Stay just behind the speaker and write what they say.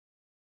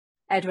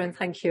Edwin,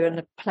 thank you, and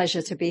a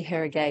pleasure to be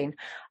here again.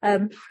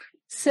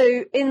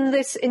 So in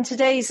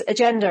today's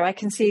agenda, I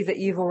can see that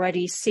you've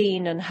already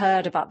seen and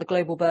heard about the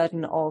global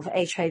burden of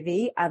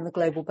HIV and the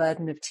global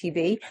burden of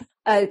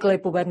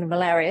global burden of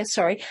malaria,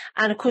 sorry.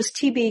 And of course,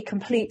 TB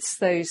completes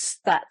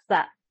that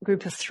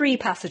group of three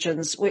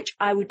pathogens, which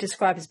I would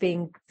describe as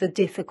being the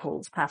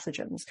difficult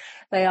pathogens.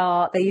 They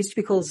used to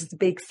be called the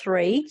big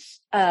three.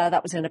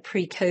 That was in a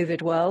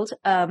pre-COVID world.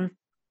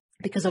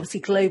 Because obviously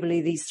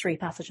globally, these three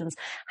pathogens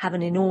have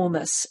an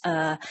enormous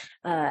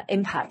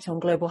impact on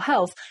global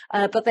health,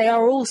 but they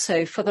are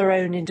also, for their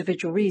own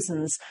individual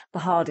reasons, the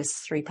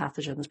hardest three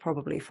pathogens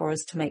probably for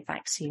us to make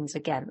vaccines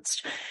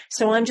against.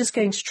 So I'm just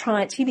going to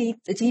try the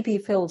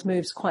TB field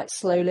moves quite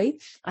slowly,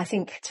 I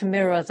think, to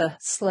mirror the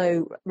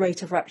slow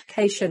rate of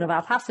replication of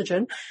our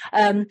pathogen.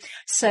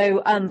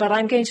 But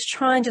I'm going to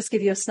try and just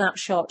give you a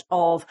snapshot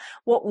of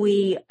what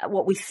we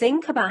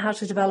think about how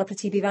to develop a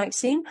TB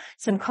vaccine,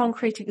 some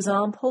concrete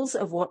examples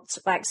of what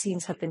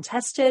vaccines have been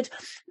tested,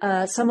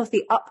 some of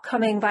the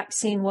upcoming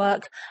vaccine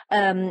work,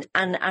 and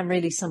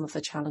really some of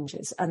the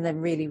challenges, and then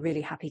really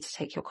happy to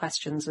take your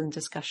questions and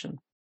discussion.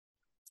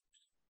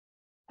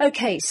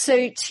 Okay, so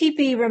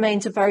TB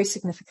remains a very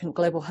significant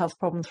global health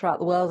problem throughout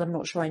the world. I'm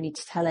not sure I need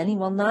to tell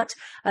anyone that.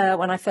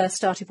 When I first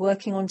started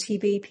working on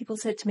TB, people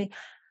said to me,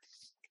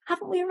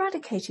 haven't we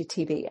eradicated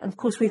TB? And of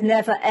course, we've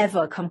never,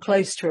 ever come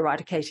close to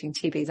eradicating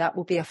TB. That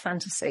will be a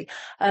fantasy.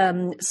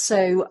 But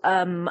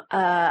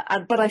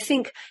I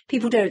think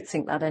people don't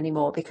think that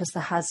anymore because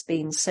there has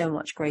been so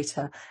much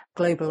greater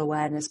global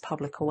awareness,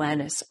 public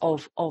awareness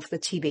of the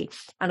TB.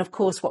 And of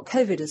course, what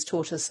COVID has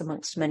taught us,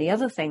 amongst many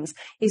other things,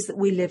 is that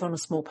we live on a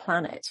small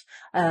planet.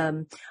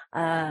 You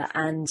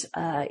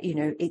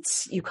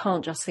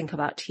can't just think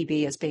about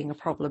TB as being a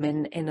problem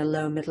in a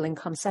low middle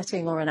income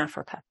setting or in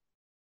Africa.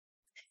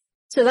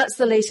 So that's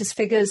the latest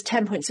figures,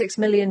 10.6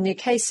 million new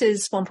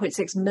cases,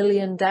 1.6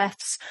 million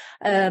deaths.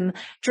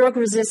 Drug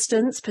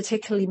resistance,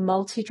 particularly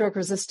multi-drug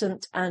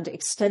resistant and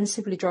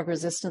extensively drug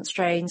resistant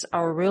strains,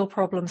 are a real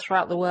problem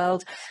throughout the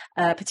world,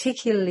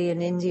 particularly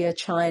in India,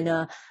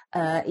 China,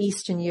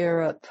 Eastern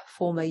Europe,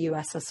 former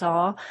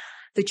USSR.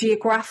 The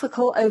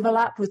geographical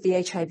overlap with the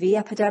HIV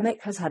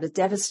epidemic has had a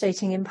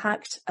devastating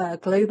impact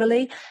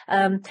globally.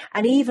 And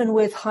even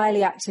with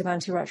highly active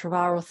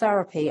antiretroviral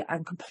therapy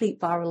and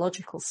complete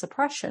virological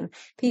suppression,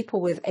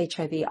 people with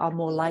HIV are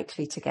more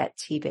likely to get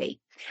TB.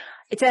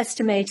 It's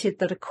estimated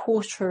that a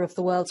quarter of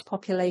the world's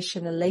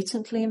population are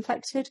latently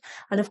infected.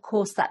 And of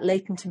course, that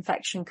latent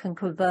infection can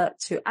convert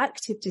to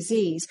active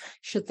disease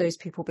should those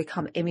people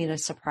become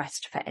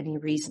immunosuppressed for any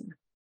reason.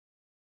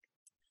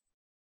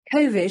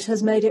 COVID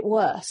has made it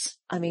worse.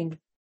 I mean,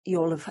 you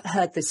all have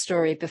heard this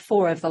story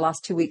before over the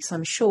last 2 weeks,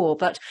 I'm sure,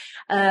 but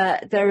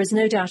there is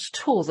no doubt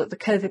at all that the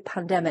COVID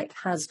pandemic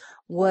has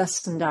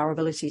worsened our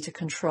ability to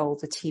control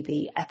the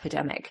TB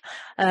epidemic.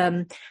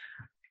 I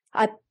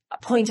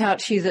point out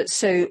to you that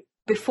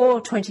before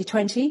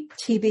 2020,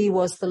 TB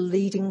was the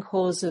leading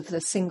cause of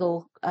the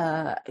single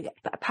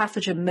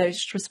pathogen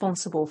most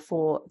responsible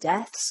for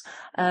deaths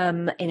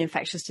in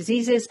infectious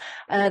diseases.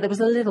 There was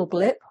a little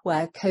blip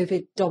where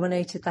COVID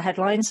dominated the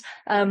headlines,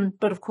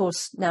 but of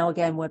course now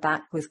again we're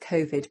back with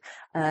COVID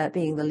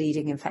being the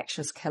leading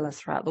infectious killer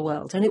throughout the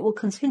world, and it will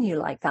continue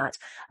like that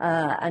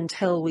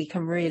until we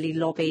can really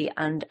lobby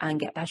and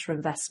get better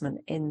investment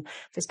in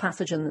this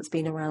pathogen that's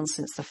been around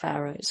since the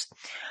pharaohs.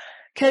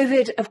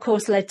 COVID, of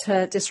course, led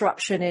to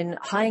disruption in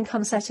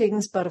high-income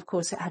settings, but of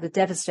course it had a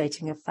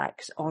devastating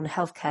effect on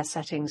healthcare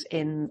settings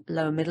in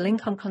low and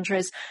middle-income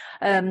countries.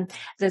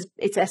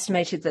 It's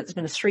estimated that there's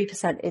been a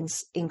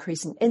 3%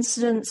 increase in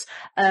incidence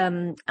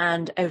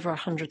and over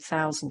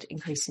 100,000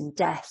 increase in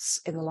deaths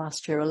in the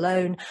last year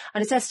alone.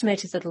 And it's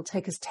estimated that it'll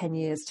take us 10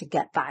 years to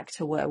get back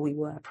to where we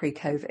were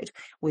pre-COVID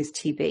with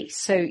TB.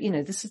 So,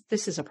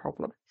 this is a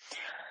problem.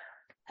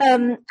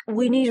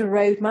 We need a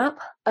roadmap.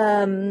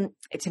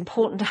 It's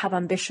important to have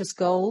ambitious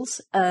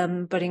goals,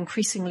 but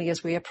increasingly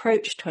as we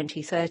approach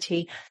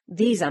 2030,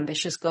 these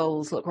ambitious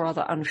goals look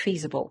rather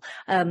unfeasible.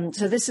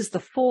 So this is the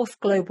fourth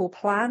global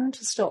plan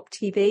to stop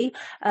TB.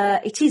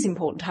 It is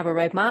important to have a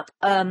roadmap.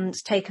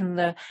 It's taken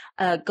the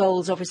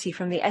goals, obviously,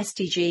 from the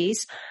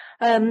SDGs.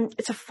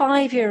 It's a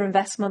 5-year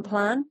investment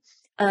plan.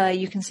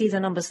 You can see the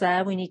numbers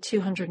there. We need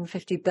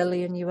 $250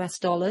 billion US.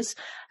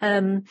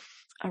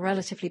 A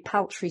relatively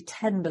paltry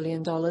 $10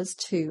 billion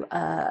to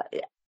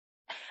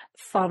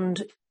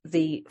fund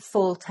the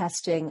full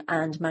testing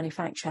and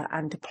manufacture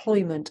and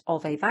deployment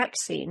of a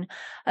vaccine.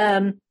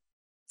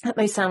 That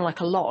may sound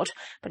like a lot,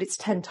 but it's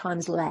 10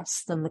 times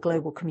less than the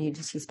global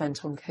community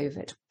spent on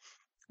COVID.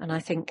 And I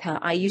think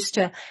I used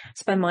to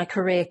spend my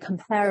career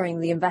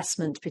comparing the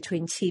investment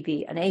between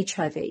TB and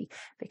HIV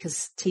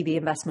because TB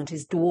investment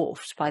is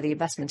dwarfed by the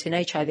investment in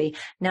HIV.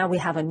 Now we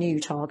have a new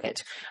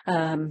target.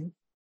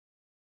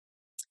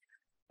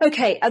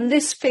 Okay, and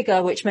this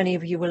figure, which many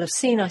of you will have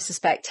seen, I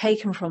suspect,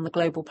 taken from the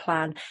global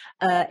plan,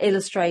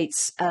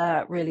 illustrates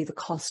really the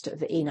cost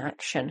of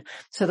inaction.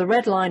 So the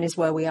red line is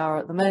where we are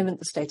at the moment,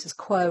 the status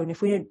quo, and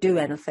if we don't do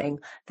anything,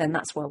 then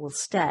that's where we'll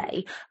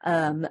stay.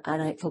 And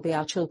it'll be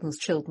our children's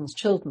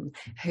children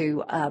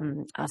who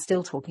are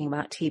still talking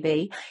about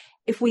TB.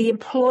 If we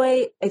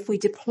deploy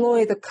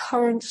the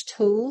current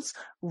tools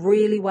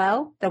really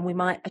well, then we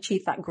might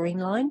achieve that green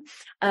line.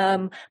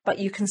 But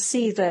you can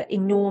see the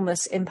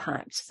enormous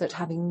impact that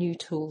having new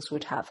tools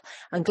would have.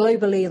 And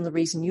globally, and the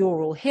reason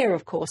you're all here,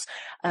 of course,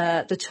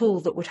 the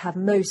tool that would have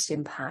most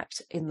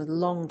impact in the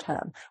long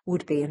term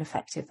would be an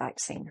effective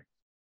vaccine.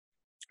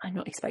 I'm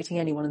not expecting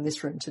anyone in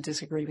this room to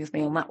disagree with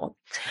me on that one.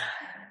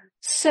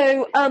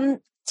 So,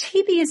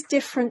 TB is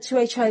different to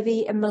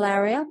HIV and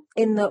malaria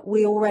in that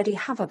we already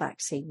have a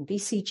vaccine.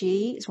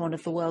 BCG is one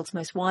of the world's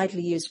most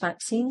widely used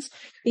vaccines.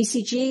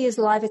 BCG is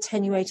live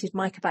attenuated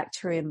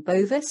Mycobacterium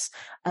bovis.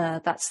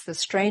 That's the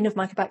strain of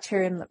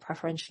Mycobacterium that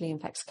preferentially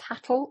infects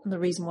cattle and the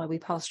reason why we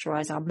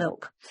pasteurize our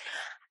milk.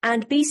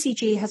 And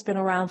BCG has been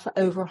around for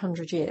over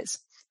 100 years.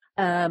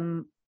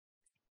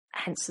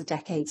 Hence the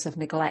decades of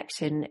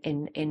neglect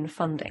in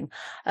funding.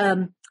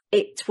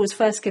 It was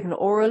first given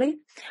orally,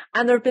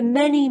 and there have been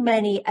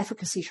many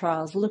efficacy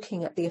trials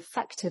looking at the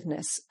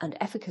effectiveness and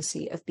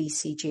efficacy of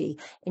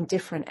BCG in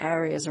different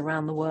areas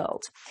around the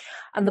world.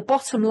 And the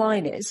bottom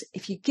line is,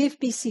 if you give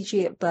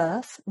BCG at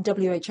birth,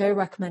 WHO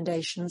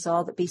recommendations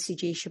are that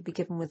BCG should be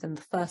given within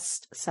the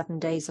first 7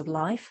 days of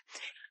life.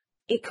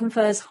 It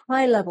confers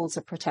high levels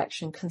of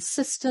protection,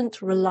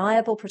 consistent,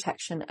 reliable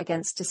protection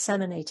against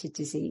disseminated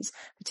disease,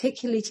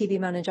 particularly TB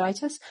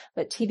meningitis,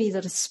 but TB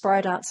that is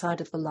spread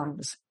outside of the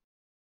lungs.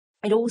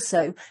 It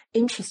also,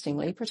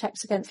 interestingly,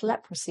 protects against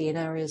leprosy in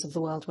areas of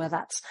the world where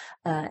that's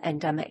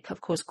endemic,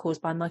 of course,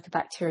 caused by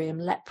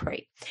Mycobacterium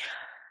leprae.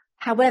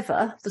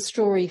 However, the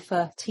story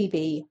for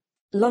TB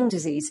lung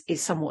disease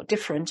is somewhat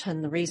different,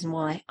 and the reason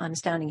why I'm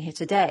standing here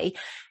today.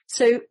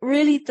 So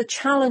really the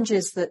challenge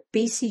is that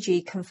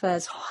BCG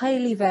confers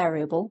highly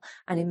variable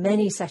and in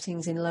many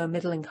settings, in low and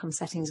middle income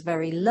settings,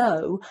 very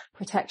low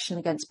protection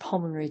against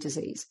pulmonary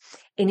disease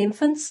in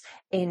infants,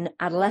 in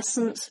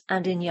adolescents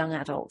and in young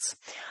adults.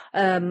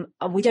 And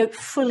we don't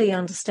fully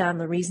understand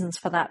the reasons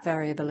for that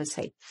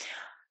variability.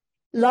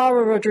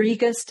 Lara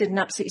Rodriguez did an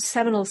absolutely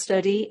seminal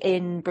study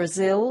in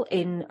Brazil,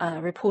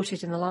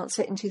 reported in The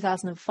Lancet in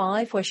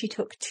 2005, where she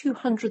took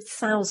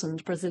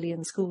 200,000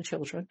 Brazilian school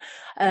children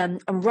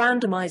and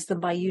randomized them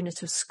by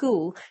unit of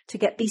school to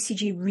get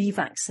BCG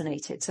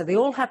revaccinated. So they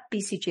all had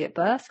BCG at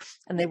birth,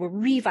 and they were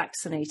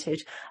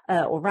revaccinated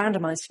or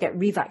randomized to get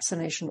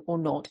revaccination or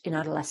not in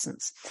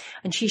adolescence.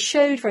 And she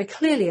showed very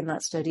clearly in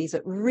that study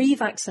that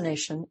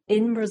revaccination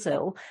in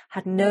Brazil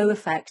had no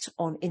effect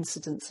on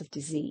incidence of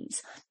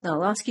disease. Now,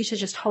 I'll ask you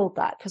to just hold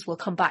that because we'll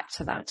come back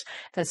to that.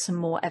 There's some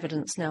more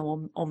evidence now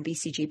on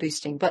BCG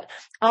boosting. But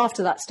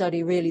after that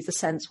study, really the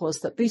sense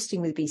was that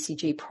boosting with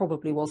BCG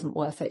probably wasn't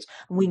worth it.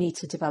 And we need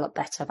to develop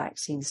better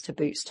vaccines to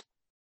boost.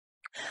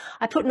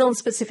 I put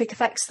non-specific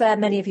effects there.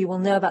 Many of you will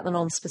know about the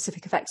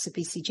non-specific effects of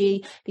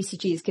BCG.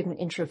 BCG is given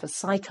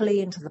intravesically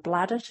into the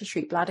bladder to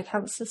treat bladder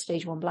cancer,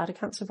 stage 1 bladder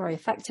cancer, very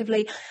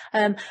effectively.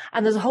 And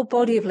there's a whole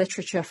body of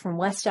literature from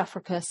West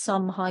Africa,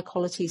 some high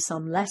quality,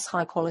 some less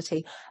high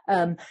quality,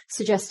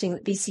 suggesting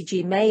that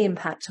BCG may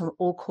impact on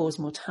all-cause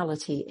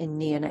mortality in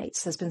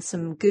neonates. There's been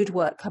some good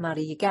work come out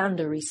of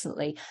Uganda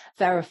recently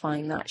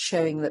verifying that,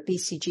 showing that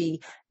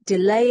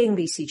delaying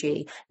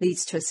BCG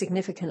leads to a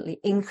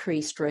significantly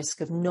increased risk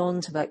of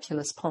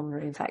non-tuberculous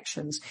pulmonary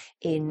infections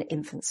in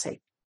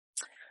infancy.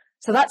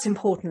 So that's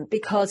important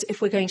because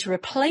if we're going to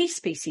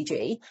replace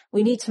BCG,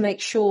 we need to make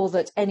sure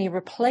that any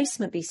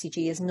replacement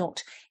BCG is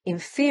not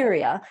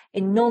inferior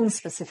in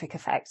non-specific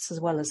effects as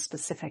well as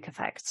specific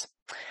effects.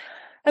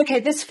 Okay,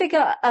 this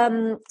figure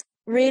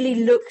really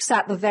looks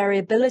at the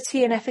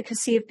variability and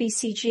efficacy of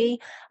BCG.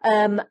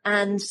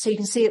 And so you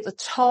can see at the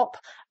top,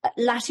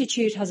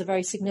 latitude has a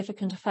very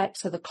significant effect.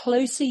 So the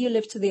closer you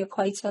live to the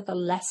equator, the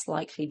less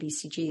likely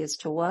BCG is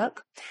to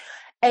work.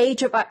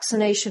 Age of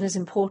vaccination is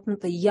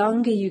important. The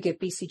younger you give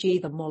BCG,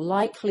 the more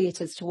likely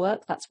it is to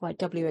work. That's why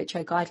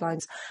WHO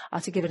guidelines are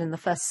to give it in the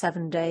first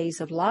 7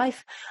 days of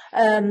life.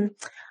 And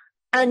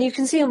you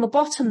can see on the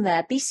bottom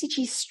there,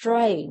 BCG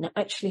strain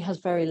actually has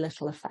very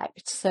little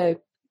effect. So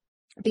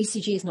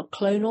BCG is not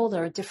clonal.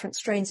 There are different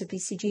strains of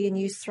BCG in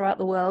use throughout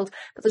the world,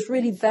 but there's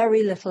really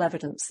very little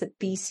evidence that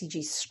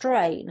BCG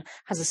strain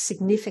has a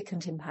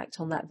significant impact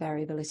on that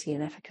variability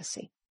and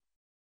efficacy.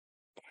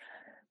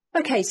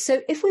 Okay,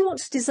 so if we want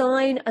to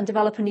design and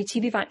develop a new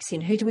TB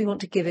vaccine, who do we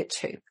want to give it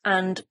to?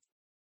 And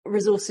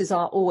resources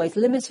are always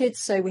limited,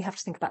 so we have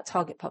to think about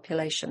target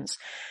populations.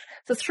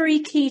 The 3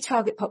 key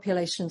target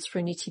populations for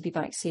a new TB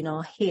vaccine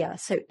are here.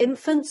 So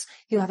infants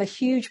who have a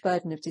huge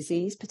burden of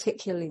disease,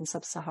 particularly in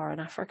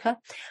sub-Saharan Africa.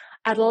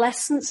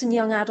 Adolescents and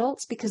young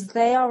adults, because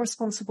they are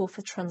responsible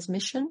for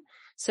transmission.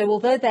 So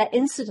although their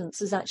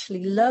incidence is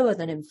actually lower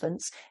than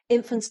infants,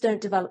 infants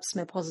don't develop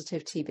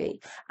seropositive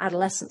TB.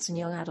 Adolescents and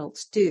young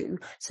adults do.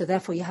 So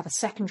therefore you have a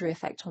secondary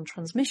effect on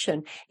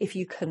transmission if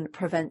you can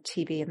prevent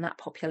TB in that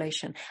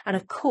population. And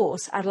of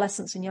course,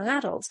 adolescents and young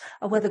adults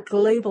are where the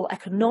global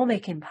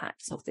economic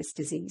impacts of this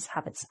disease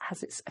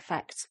has its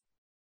effects.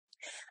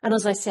 And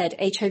as I said,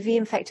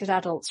 HIV-infected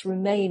adults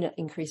remain at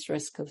increased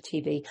risk of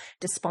TB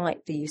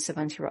despite the use of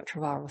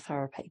antiretroviral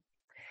therapy.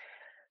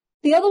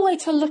 The other way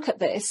to look at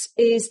this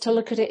is to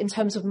look at it in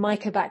terms of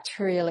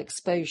mycobacterial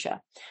exposure.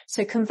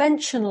 So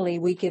conventionally,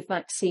 we give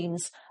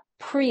vaccines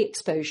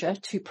pre-exposure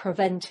to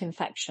prevent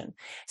infection.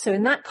 So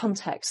in that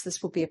context,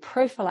 this will be a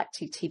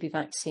prophylactic TB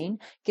vaccine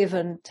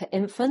given to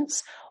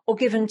infants or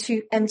given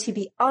to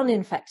MTB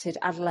uninfected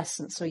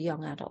adolescents or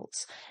young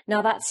adults.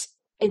 Now that's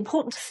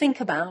important to think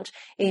about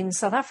in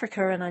South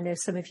Africa, and I know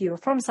some of you are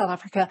from South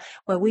Africa,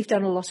 where we've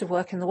done a lot of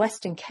work in the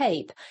Western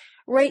Cape.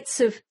 Rates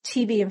of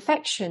TB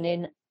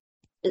infection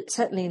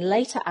certainly in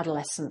later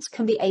adolescence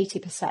can be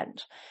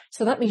 80%.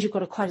 So that means you've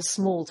got quite a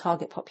small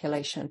target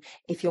population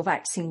if your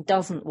vaccine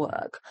doesn't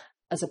work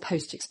as a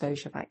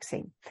post-exposure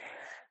vaccine.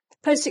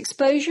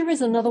 Post-exposure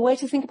is another way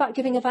to think about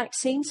giving a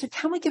vaccine. So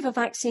can we give a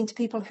vaccine to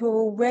people who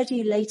are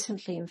already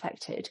latently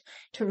infected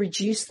to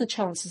reduce the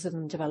chances of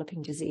them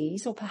developing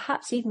disease, or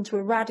perhaps even to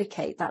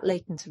eradicate that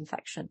latent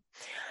infection?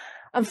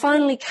 And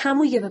finally, can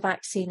we give a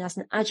vaccine as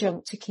an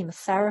adjunct to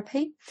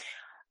chemotherapy,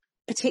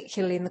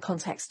 particularly in the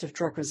context of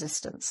drug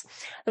resistance?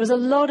 There was a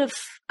lot of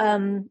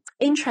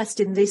interest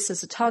in this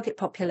as a target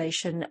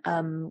population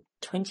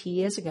 20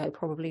 years ago,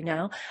 probably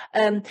now,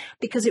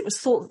 because it was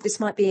thought that this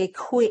might be a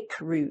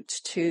quick route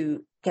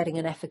to getting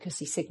an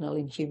efficacy signal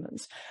in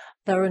humans.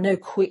 There are no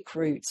quick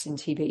routes in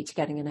TB to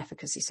getting an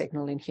efficacy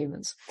signal in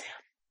humans.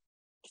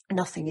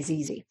 Nothing is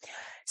easy.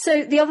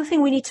 So the other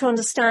thing we need to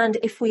understand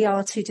if we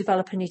are to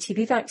develop a new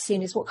TB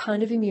vaccine is what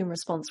kind of immune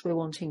response we're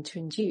wanting to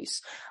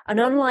induce. And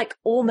unlike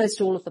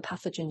almost all of the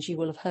pathogens you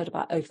will have heard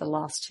about over the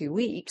last 2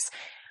 weeks,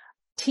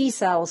 T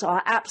cells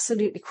are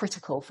absolutely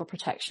critical for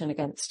protection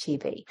against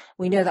TB.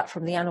 We know that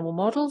from the animal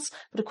models,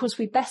 but of course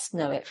we best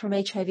know it from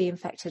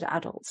HIV-infected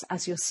adults.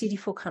 As your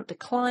CD4 count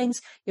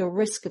declines, your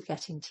risk of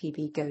getting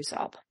TB goes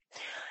up.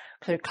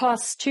 So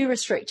class 2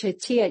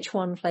 restricted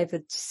Th1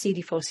 flavored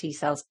CD4 T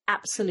cells,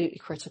 absolutely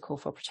critical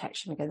for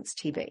protection against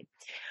TB.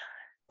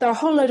 There are a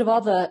whole load of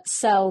other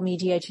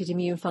cell-mediated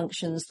immune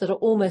functions that are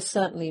almost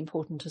certainly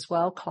important as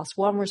well. Class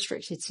 1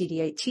 restricted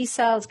CD8 T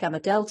cells, gamma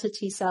delta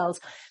T cells,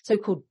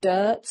 so-called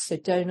DIRTs, so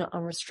donor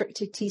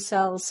unrestricted T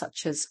cells,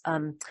 such as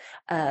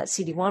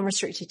CD1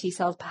 restricted T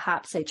cells,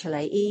 perhaps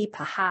HLA-E,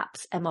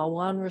 perhaps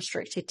MR1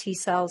 restricted T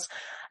cells,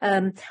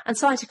 and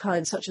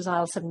cytokines such as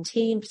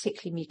IL-17,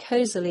 particularly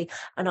mucosally,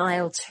 and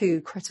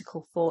IL-2,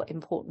 critical for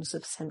importance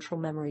of central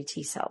memory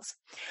T cells.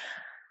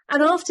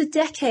 And after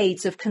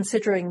decades of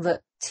considering that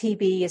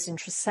TB is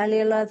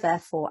intracellular,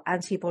 therefore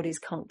antibodies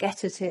can't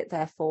get at it,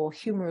 therefore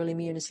humoral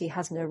immunity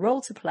has no role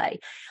to play,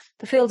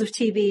 the field of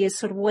TB is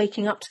sort of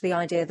waking up to the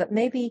idea that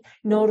maybe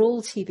not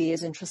all TB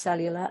is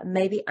intracellular, and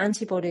maybe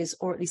antibodies,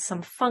 or at least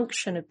some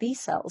function of B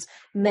cells,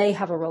 may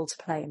have a role to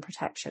play in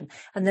protection.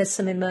 And there's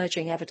some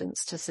emerging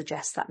evidence to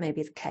suggest that may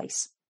be the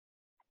case.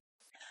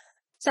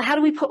 So how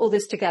do we put all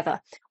this together?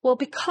 Well,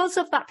 because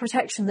of that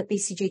protection that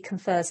BCG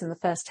confers in the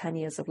first 10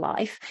 years of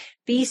life,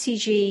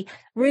 BCG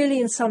really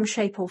in some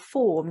shape or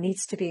form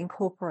needs to be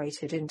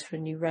incorporated into a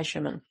new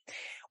regimen.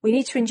 We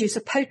need to induce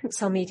a potent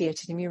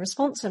cell-mediated immune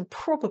response and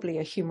probably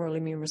a humoral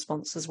immune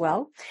response as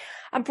well.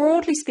 And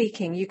broadly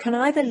speaking, you can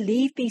either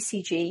leave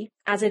BCG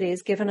as it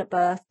is, given at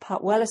birth,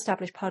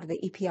 well-established part of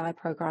the EPI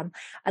program,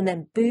 and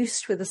then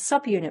boost with a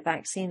subunit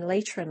vaccine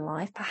later in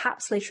life,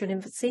 perhaps later in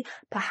infancy,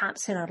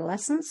 perhaps in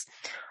adolescence.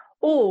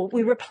 Or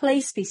we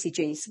replace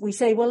BCGs. We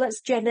say, well, let's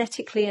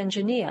genetically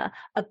engineer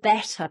a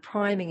better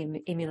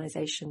priming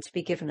immunization to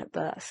be given at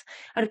birth.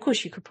 And of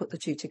course, you could put the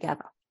two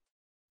together.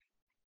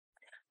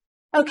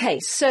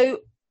 Okay, so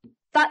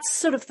that's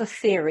sort of the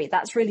theory.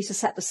 That's really to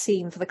set the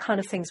scene for the kind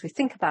of things we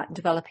think about in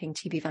developing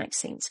TB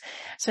vaccines.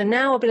 So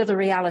now a bit of the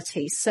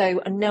reality. So,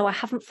 and no, I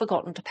haven't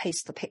forgotten to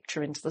paste the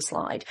picture into the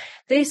slide.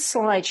 This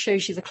slide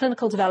shows you the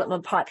clinical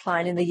development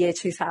pipeline in the year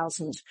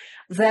 2000.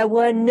 There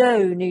were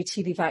no new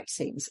TB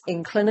vaccines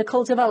in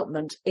clinical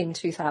development in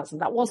 2000.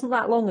 That wasn't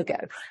that long ago.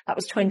 That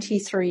was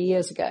 23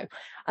 years ago.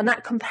 And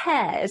that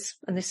compares,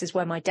 and this is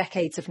where my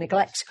decades of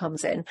neglect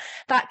comes in,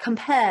 that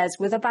compares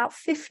with about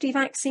 50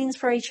 vaccines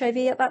for HIV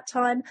at that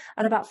time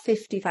and about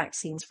 50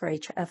 vaccines for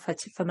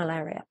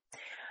malaria.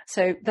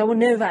 So there were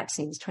no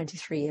vaccines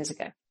 23 years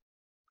ago.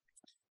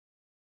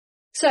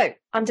 So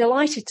I'm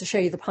delighted to show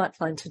you the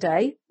pipeline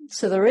today.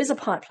 So there is a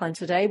pipeline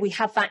today. We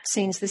have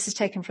vaccines. This is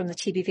taken from the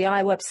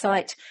TBVI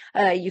website.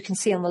 You can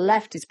see on the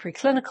left is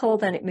preclinical,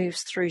 then it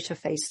moves through to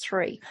phase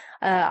 3.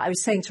 I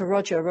was saying to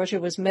Roger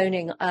was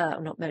complaining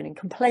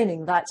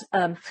that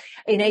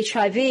in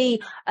HIV,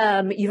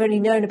 you've only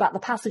known about the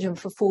pathogen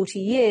for 40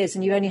 years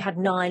and you only had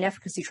 9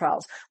 efficacy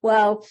trials.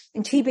 Well,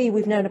 in TB,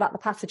 we've known about the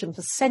pathogen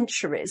for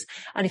centuries.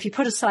 And if you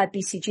put aside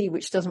BCG,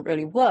 which doesn't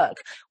really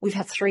work, we've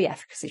had 3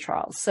 efficacy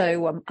trials.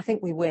 So I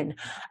think we win.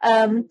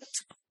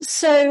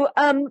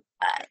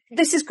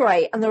 This is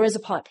great, and there is a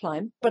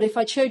pipeline. But if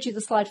I showed you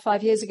the slide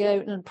 5 years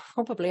ago, and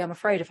probably I'm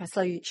afraid if I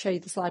show you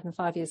the slide in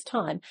 5 years'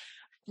 time,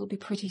 it'll be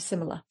pretty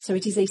similar. So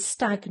it is a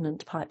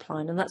stagnant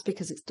pipeline, and that's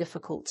because it's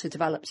difficult to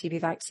develop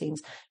TB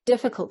vaccines,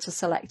 difficult to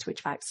select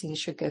which vaccines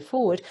should go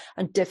forward,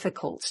 and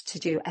difficult to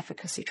do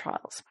efficacy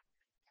trials.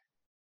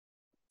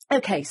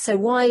 Okay, so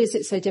why is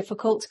it so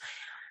difficult?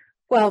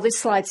 Well, this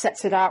slide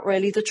sets it out,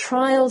 really. The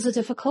trials are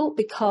difficult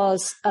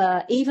because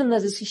even though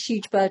there's a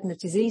huge burden of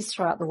disease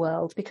throughout the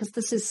world, because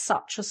this is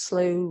such a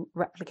slow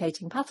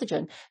replicating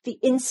pathogen, the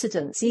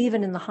incidence,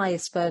 even in the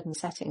highest burden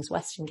settings,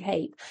 Western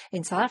Cape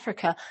in South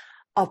Africa,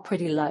 are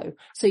pretty low.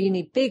 So you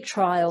need big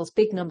trials,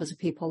 big numbers of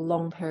people,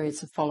 long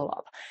periods of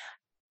follow-up.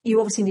 You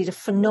obviously need a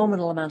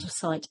phenomenal amount of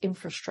site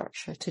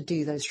infrastructure to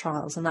do those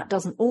trials, and that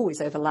doesn't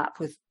always overlap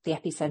with the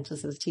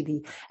epicenters of the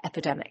TB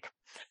epidemic.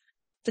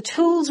 The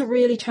tools are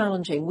really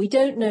challenging. We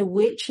don't know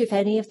which, if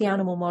any, of the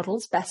animal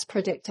models best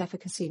predict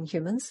efficacy in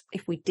humans.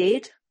 If we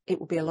did, it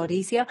would be a lot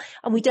easier.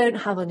 And we don't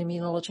have an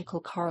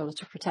immunological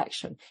correlate of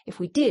protection. If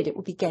we did, it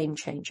would be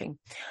game-changing.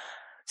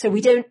 So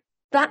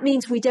that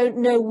means we don't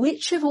know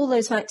which of all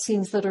those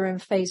vaccines that are in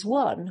phase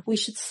 1 we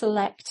should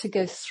select to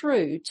go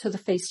through to the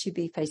phase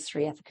 2b, phase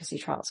 3 efficacy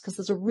trials, because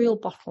there's a real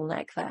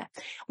bottleneck there.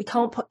 We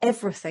can't put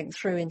everything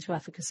through into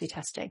efficacy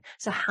testing.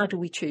 So how do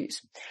we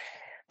choose?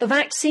 The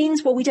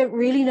vaccines, well, we don't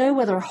really know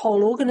whether a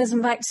whole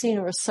organism vaccine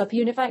or a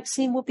subunit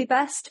vaccine would be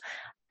best.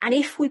 And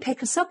if we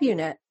pick a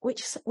subunit,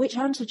 which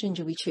antigen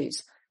do we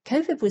choose?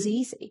 COVID was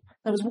easy.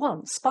 There was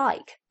one,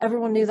 spike.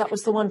 Everyone knew that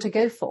was the one to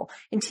go for.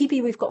 In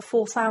TB, we've got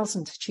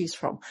 4,000 to choose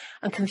from,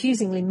 and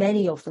confusingly,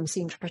 many of them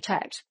seem to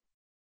protect.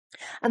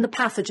 And the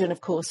pathogen,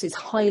 of course, is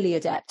highly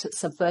adept at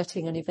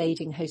subverting and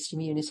evading host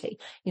immunity.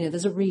 You know,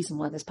 there's a reason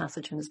why this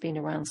pathogen has been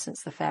around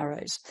since the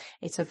pharaohs.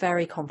 It's a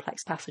very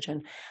complex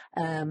pathogen,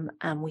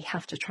 and we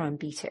have to try and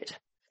beat it.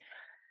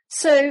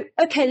 So,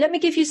 okay, let me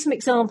give you some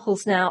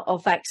examples now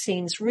of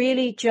vaccines,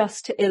 really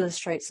just to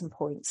illustrate some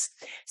points.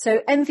 So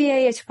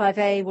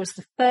MVA-85A was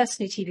the first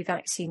new TB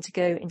vaccine to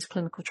go into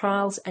clinical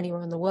trials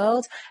anywhere in the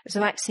world. It was a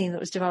vaccine that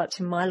was developed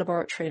in my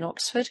laboratory in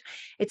Oxford.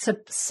 It's a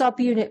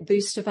subunit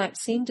booster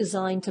vaccine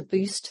designed to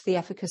boost the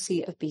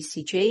efficacy of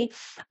BCG.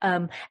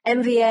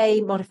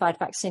 MVA, modified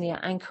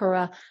vaccinia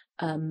ankara,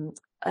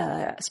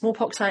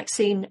 smallpox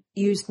vaccine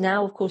used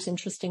now, of course,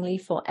 interestingly,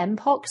 for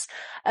Mpox.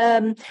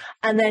 And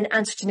then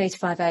antigen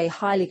 85A,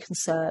 highly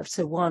conserved,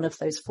 so one of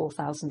those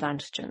 4,000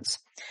 antigens.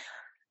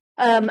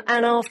 And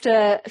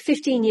after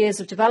 15 years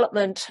of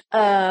development,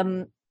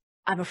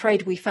 I'm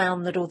afraid we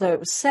found that although it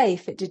was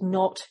safe, it did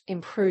not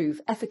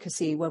improve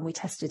efficacy when we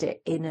tested it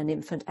in an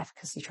infant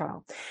efficacy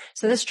trial.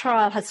 So this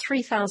trial had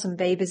 3,000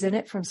 babies in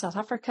it from South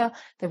Africa.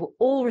 They will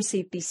all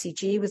receive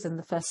BCG within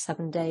the first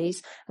 7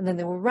 days, and then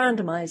they were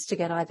randomized to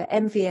get either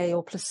MVA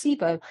or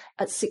placebo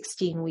at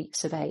 16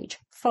 weeks of age.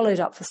 Followed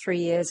up for 3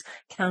 years,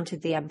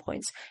 counted the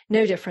endpoints.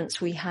 No difference.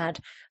 We had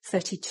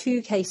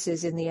 32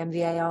 cases in the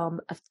MVA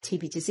arm of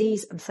TB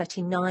disease and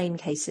 39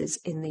 cases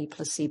in the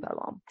placebo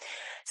arm.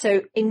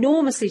 So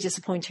enormously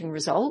disappointing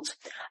result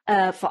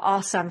for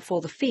us and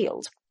for the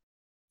field.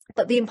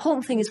 But the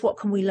important thing is, what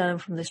can we learn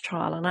from this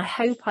trial? And I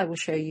hope I will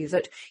show you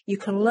that you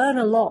can learn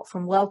a lot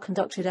from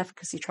well-conducted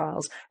efficacy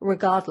trials,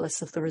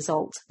 regardless of the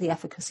result, the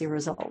efficacy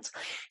result.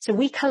 So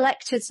we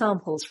collected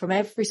samples from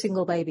every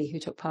single baby who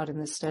took part in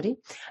this study.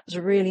 It was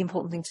a really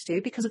important thing to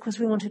do because, of course,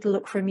 we wanted to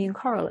look for immune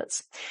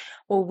correlates.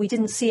 Well, we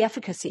didn't see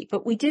efficacy,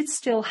 but we did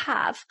still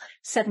have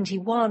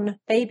 71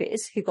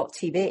 babies who got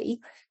TB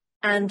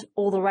and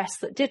all the rest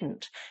that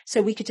didn't.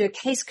 So we could do a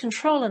case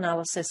control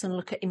analysis and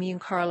look at immune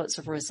correlates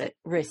of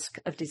risk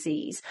of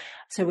disease.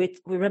 So we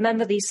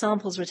remember these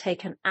samples were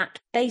taken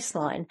at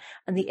baseline,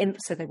 and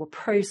so they were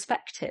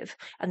prospective,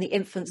 and the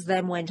infants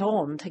then went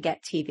on to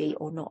get TB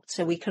or not.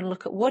 So we can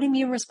look at what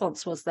immune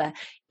response was there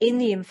in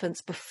the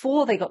infants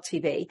before they got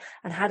TB,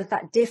 and how did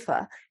that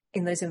differ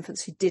in those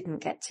infants who didn't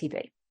get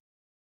TB.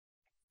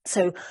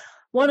 So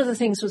one of the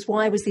things was,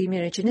 why was the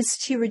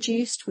immunogenicity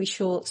reduced? We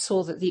saw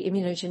that the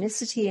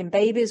immunogenicity in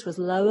babies was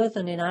lower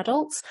than in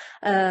adults.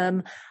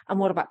 And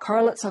what about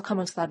correlates? I'll come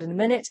on to that in a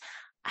minute.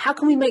 How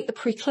can we make the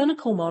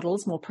preclinical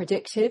models more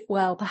predictive?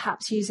 Well,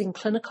 perhaps using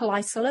clinical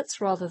isolates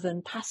rather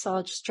than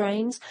passage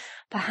strains,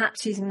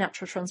 perhaps using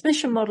natural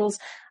transmission models,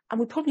 and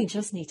we probably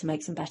just need to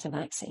make some better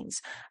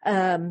vaccines.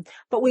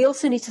 But we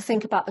also need to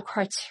think about the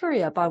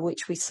criteria by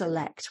which we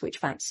select which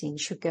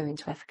vaccines should go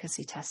into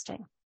efficacy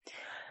testing.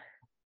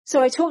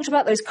 So I talked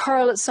about those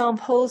correlate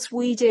samples.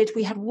 We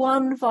had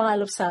 1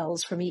 vial of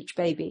cells from each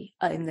baby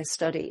in this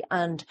study.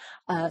 And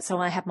so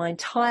I had my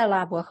entire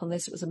lab work on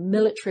this. It was a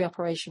military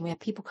operation. We had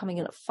people coming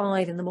in at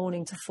 5 in the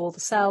morning to thaw the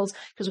cells,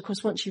 because, of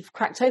course, once you've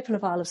cracked open a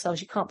vial of cells,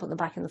 you can't put them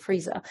back in the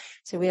freezer.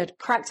 So we had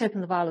cracked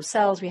open the vial of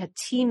cells. We had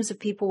teams of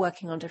people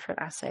working on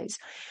different assays.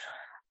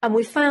 And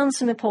we found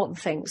some important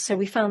things. So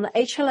we found that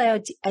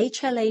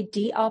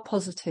HLA-DR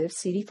positive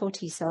CD4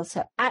 T cells,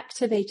 so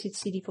activated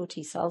CD4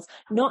 T cells,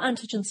 not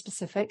antigen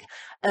specific,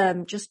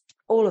 just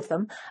all of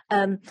them,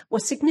 were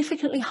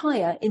significantly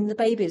higher in the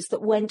babies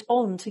that went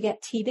on to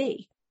get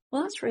TB.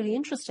 Well, that's really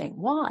interesting.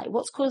 Why?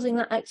 What's causing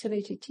that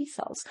activated T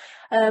cells?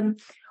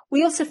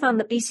 We also found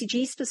that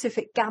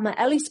BCG-specific gamma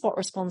ELISpot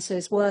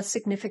responses were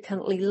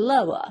significantly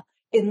lower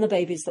in the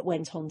babies that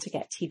went on to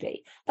get TB.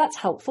 That's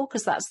helpful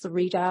because that's the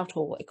readout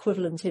or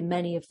equivalent in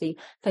many of the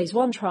phase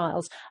 1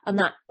 trials, and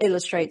that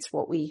illustrates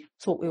what we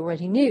thought we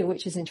already knew,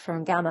 which is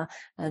interferon gamma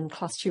and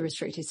class 2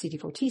 restricted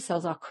CD4 T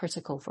cells are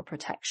critical for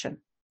protection.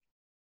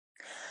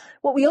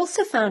 What we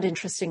also found,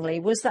 interestingly,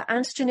 was that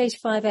antigen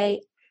 85A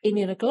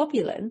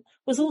immunoglobulin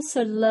was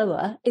also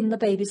lower in the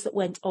babies that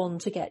went on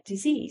to get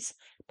disease,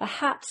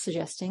 perhaps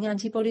suggesting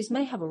antibodies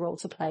may have a role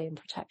to play in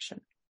protection.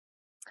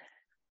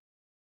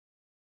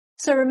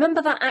 So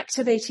remember that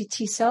activated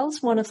T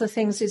cells, one of the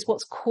things is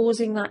what's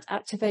causing that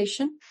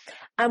activation.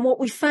 And what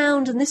we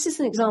found, and this is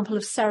an example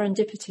of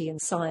serendipity in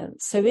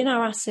science. So in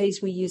our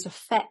assays, we use a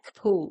FEC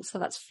pool, so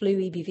that's flu,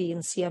 EBV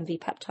and CMV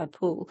peptide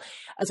pool,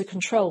 as a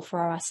control for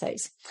our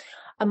assays.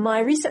 And my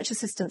research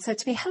assistant said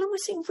to me, Helen, we're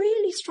seeing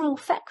really strong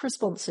FEC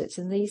responses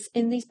in these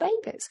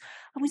babies.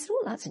 And we said,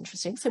 oh, that's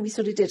interesting. So we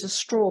sort of did a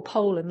straw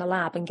poll in the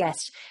lab and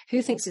guessed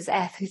who thinks it's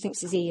F, who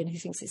thinks it's E, and who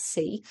thinks it's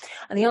C.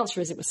 And the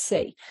answer is it was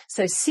C.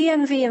 So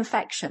CMV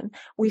infection,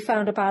 we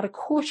found about a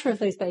quarter of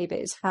those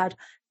babies had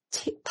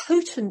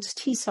potent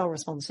T cell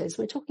responses.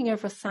 We're talking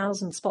over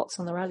 1,000 spots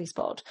on the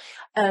ELISpot.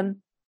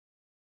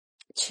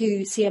 To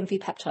CMV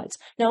peptides.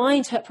 Now, I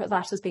interpret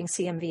that as being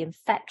CMV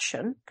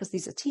infection, because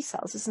these are T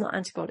cells, it's not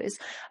antibodies.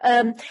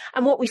 And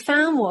what we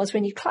found was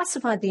when you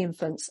classified the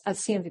infants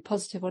as CMV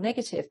positive or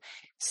negative,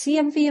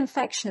 CMV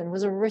infection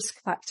was a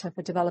risk factor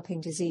for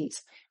developing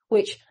disease,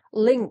 which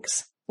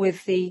links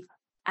with the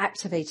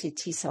activated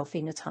T cell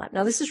phenotype.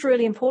 Now, this is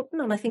really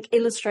important and I think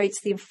illustrates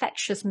the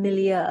infectious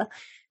milieu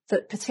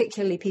that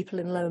particularly people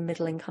in low and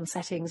middle income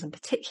settings and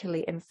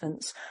particularly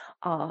infants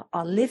are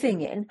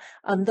living in,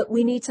 that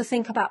we need to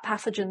think about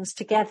pathogens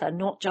together,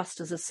 not just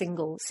as a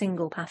single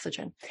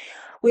pathogen.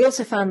 We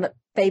also found that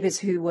babies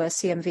who were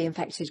CMV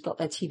infected got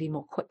their TB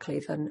more quickly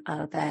than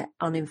their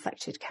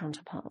uninfected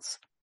counterparts.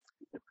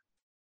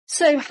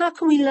 So how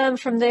can we learn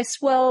from this?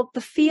 Well, the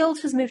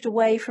field has moved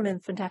away from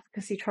infant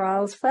efficacy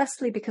trials,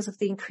 firstly because of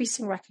the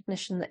increasing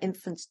recognition that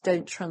infants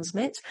don't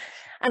transmit,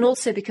 and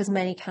also because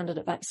many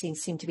candidate vaccines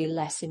seem to be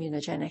less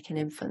immunogenic in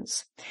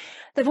infants.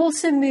 They've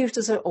also moved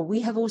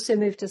we have also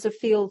moved as a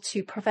field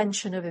to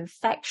prevention of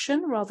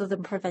infection rather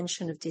than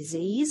prevention of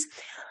disease,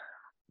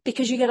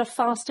 because you get a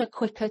faster,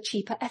 quicker,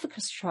 cheaper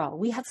efficacy trial.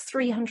 We had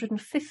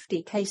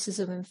 350 cases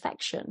of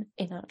infection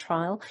in our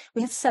trial.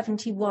 We had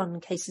 71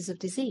 cases of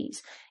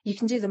disease. You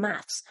can do the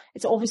maths.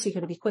 It's obviously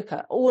going to be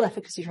quicker. All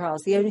efficacy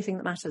trials, the only thing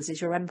that matters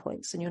is your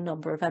endpoints and your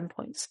number of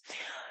endpoints.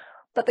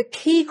 But the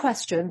key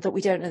question that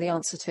we don't know the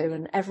answer to,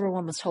 and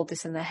everyone must hold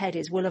this in their head,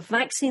 is will a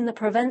vaccine that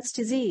prevents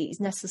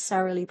disease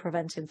necessarily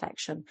prevent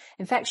infection?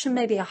 Infection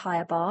may be a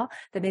higher bar.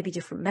 There may be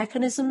different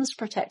mechanisms to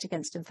protect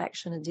against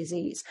infection and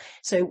disease.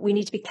 So we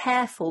need to be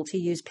careful to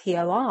use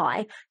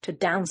POI to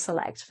down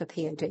select for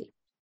POD.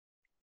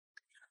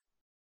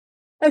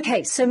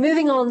 Okay, so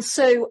moving on.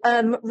 So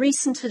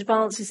recent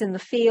advances in the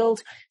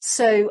field.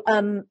 So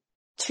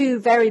two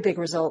very big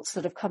results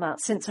that have come out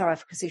since our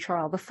efficacy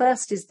trial. The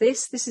first is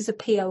this is a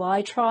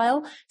POI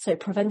trial, so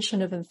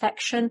prevention of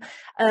infection.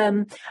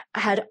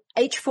 Had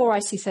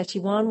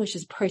H4IC31, which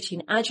is a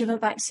protein adjuvant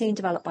vaccine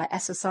developed by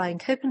SSI in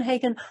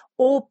Copenhagen,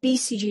 or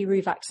BCG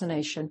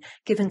revaccination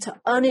given to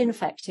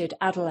uninfected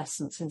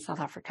adolescents in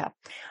South Africa.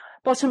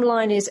 Bottom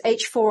line is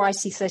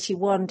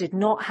H4IC31 did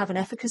not have an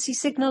efficacy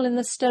signal in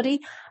the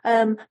study,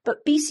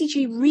 but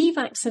BCG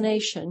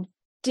revaccination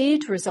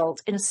did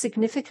result in a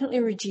significantly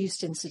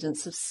reduced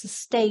incidence of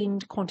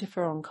sustained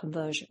quantiferon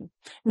conversion.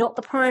 Not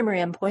the primary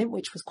endpoint,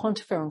 which was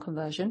quantiferon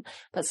conversion,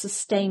 but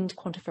sustained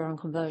quantiferon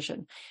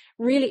conversion.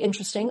 Really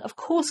interesting. Of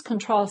course,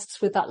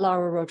 contrasts with that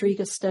Lara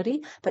Rodriguez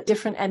study, but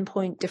different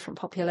endpoint, different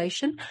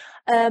population.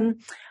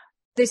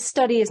 This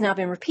study has now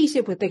been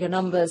repeated with bigger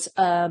numbers,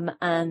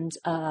 and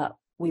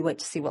we wait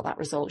to see what that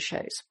result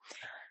shows.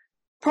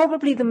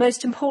 Probably the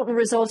most important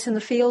result in the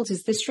field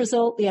is this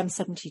result, the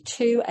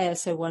M72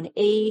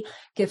 AS01E,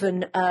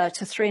 given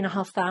to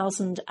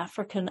 3,500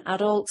 African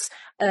adults,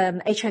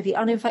 HIV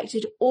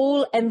uninfected,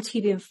 all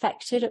MTB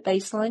infected at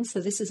baseline.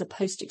 So this is a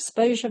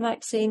post-exposure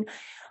vaccine.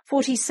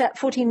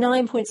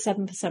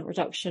 49.7%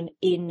 reduction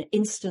in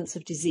incidence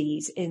of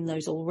disease in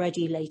those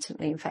already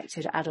latently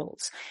infected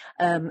adults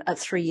at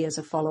 3 years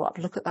of follow-up.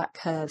 Look at that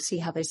curve, see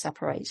how they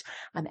separate.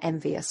 I'm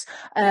envious.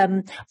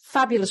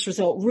 Fabulous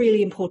result,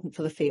 really important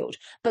for the field.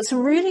 But some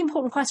really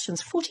important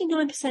questions.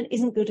 49%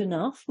 isn't good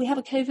enough. We have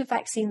a COVID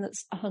vaccine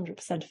that's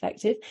 100%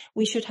 effective.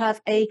 We should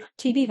have a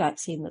TB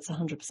vaccine that's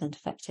 100%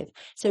 effective.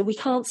 So we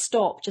can't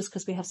stop just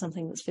because we have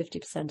something that's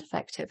 50%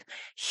 effective.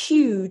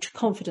 Huge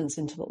confidence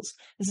intervals.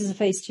 This is a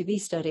phase 2B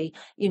study.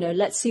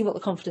 Let's see what the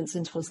confidence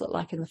intervals look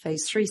like in the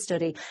phase 3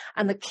 study.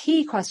 And the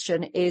key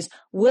question is,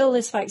 will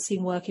this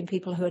vaccine work in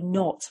people who are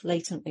not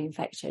latently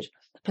infected?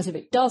 Because if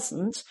it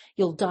doesn't,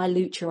 you'll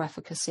dilute your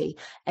efficacy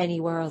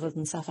anywhere other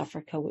than South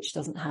Africa, which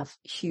doesn't have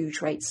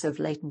huge rates of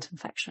latent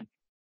infection.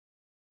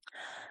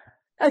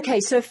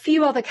 Okay, so a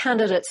few other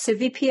candidates. So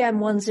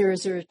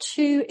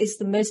VPM1002 is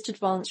the most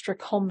advanced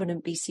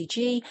recombinant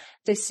BCG.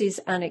 This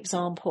is an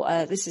example,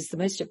 this is the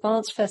most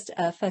advanced first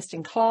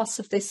in class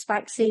of this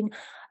vaccine.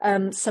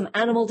 Some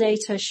animal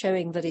data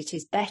showing that it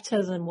is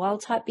better than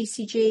wild-type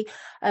BCG,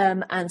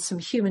 and some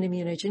human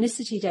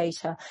immunogenicity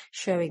data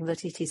showing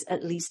that it is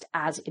at least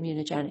as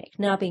immunogenic,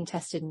 now being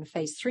tested in a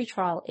phase 3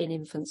 trial in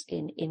infants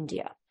in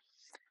India.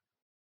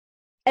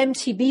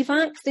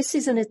 MTBVAC, this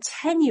is an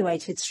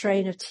attenuated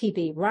strain of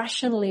TB,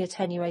 rationally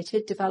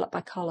attenuated, developed by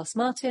Carlos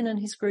Martin and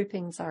his group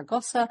in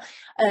Zaragoza.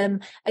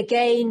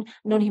 Again,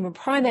 non-human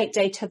primate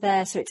data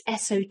there, so it's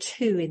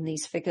SO2 in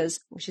these figures,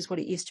 which is what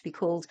it used to be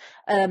called,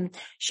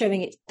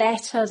 showing it's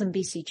better than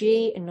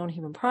BCG in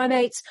non-human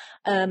primates,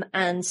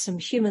 and some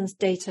humans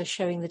data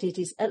showing that it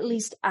is at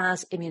least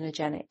as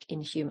immunogenic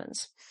in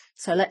humans.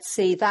 So let's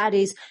see, that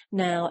is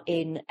now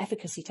in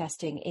efficacy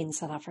testing in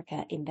South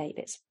Africa in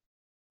babies.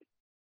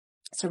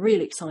 So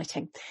really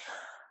exciting.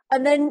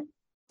 And then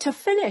to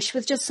finish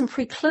with just some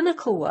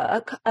preclinical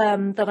work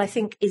that I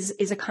think is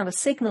a kind of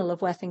signal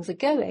of where things are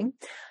going.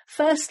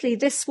 Firstly,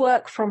 this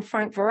work from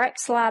Frank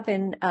Varek's lab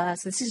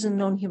so this is a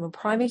non-human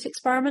primate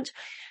experiment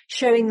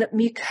showing that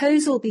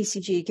mucosal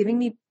BCG, giving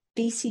me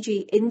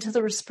BCG into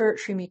the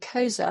respiratory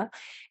mucosa,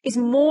 is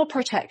more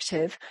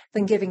protective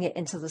than giving it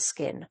into the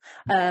skin.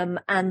 And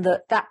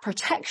that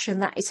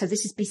protection, so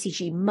this is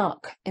BCG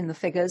muck in the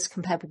figures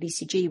compared with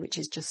BCG, which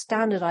is just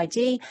standard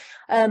ID.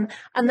 And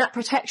that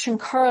protection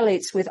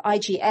correlates with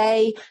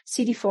IgA,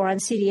 CD4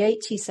 and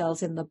CD8 T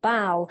cells in the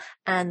bowel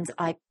and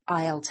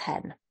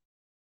IL-10.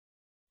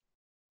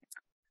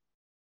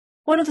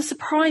 One of the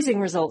surprising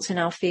results in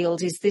our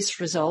field is this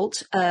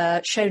result,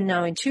 shown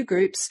now in 2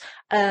 groups,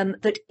 and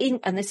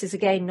this is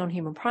again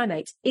non-human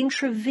primates,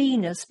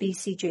 intravenous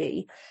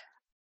BCG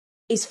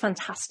is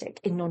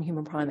fantastic in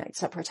non-human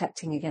primates at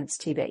protecting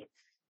against TB.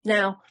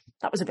 Now,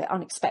 that was a bit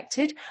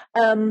unexpected,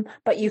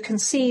 but you can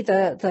see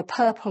the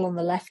purple on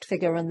the left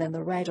figure and then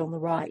the red on the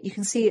right. You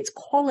can see it's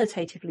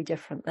qualitatively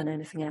different than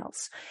anything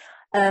else.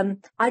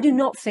 I do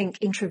not think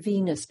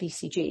intravenous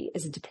BCG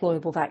is a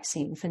deployable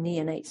vaccine for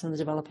neonates in the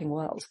developing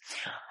world.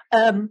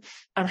 I'm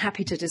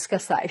happy to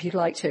discuss that if you'd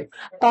like to.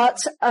 But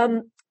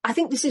I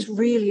think this is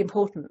really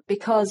important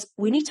because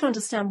we need to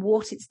understand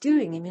what it's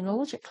doing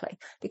immunologically,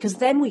 because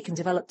then we can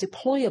develop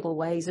deployable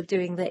ways of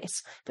doing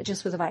this, but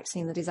just with a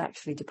vaccine that is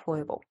actually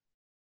deployable.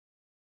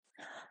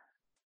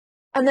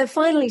 And then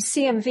finally,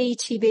 CMV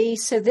TB.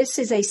 So this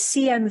is a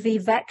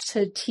CMV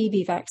vectored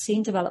TB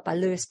vaccine developed by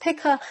Louis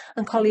Picker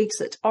and colleagues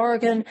at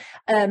Oregon.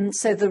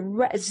 So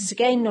this is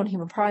again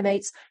non-human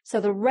primates. So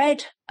the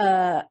red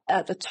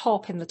at the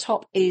top,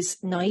 is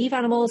naive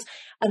animals,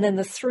 and then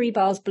the 3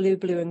 bars, blue,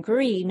 blue, and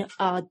green,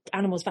 are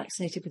animals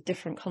vaccinated with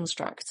different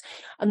constructs.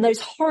 And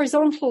those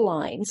horizontal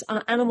lines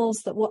are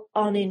animals that were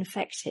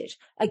uninfected.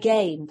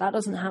 Again, that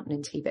doesn't happen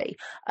in TB.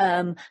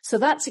 So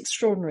that's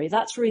extraordinary.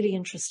 That's really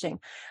interesting.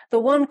 The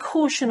one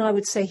caution I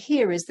would say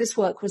here is this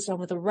work was done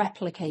with a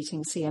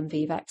replicating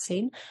CMV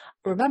vaccine.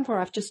 Remember,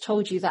 I've just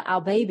told you that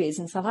our babies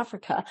in South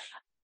Africa,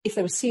 if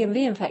they were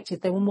CMV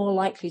infected, they were more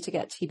likely to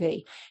get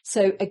TB.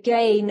 So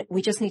again,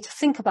 we just need to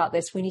think about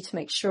this. We need to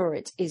make sure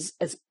it is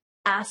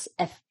as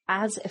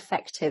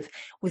effective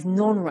with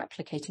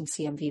non-replicating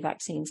CMV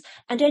vaccines.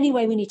 And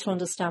anyway, we need to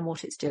understand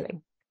what it's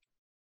doing.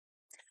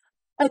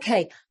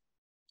 Okay.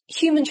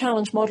 Human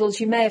challenge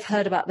models, you may have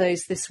heard about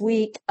those this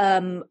week.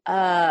 There's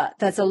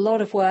a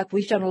lot of work,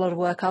 we've done a lot of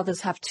work, others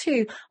have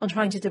too, on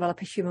trying to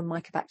develop a human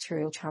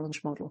mycobacterial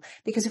challenge model.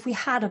 Because if we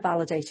had a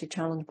validated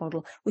challenge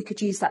model, we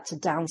could use that to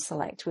down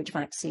select which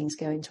vaccines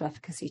go into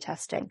efficacy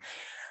testing.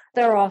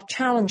 There are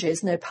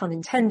challenges, no pun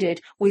intended,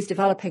 with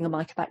developing a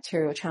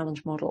mycobacterial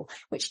challenge model.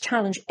 Which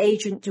challenge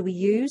agent do we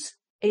use?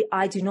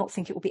 I do not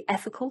think it will be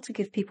ethical to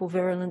give people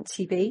virulent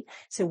TB.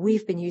 So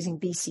we've been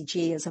using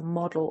BCG as a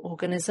model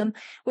organism.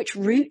 Which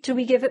route do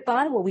we give it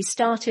by? Well, we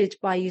started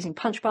by using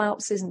punch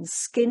biopsies and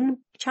skin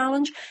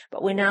challenge,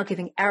 but we're now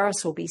giving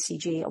aerosol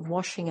BCG and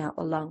washing out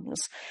the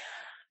lungs.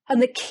 And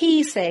the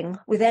key thing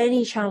with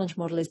any challenge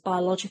model is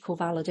biological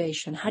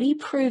validation. How do you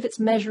prove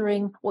it's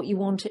measuring what you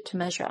want it to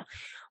measure?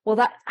 Well,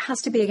 that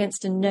has to be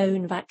against a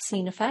known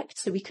vaccine effect.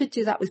 So we could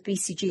do that with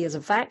BCG as a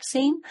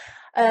vaccine.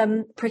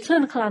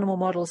 Preclinical animal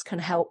models can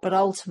help, but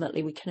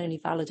ultimately we can only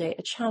validate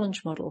a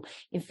challenge model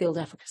in field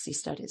efficacy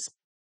studies.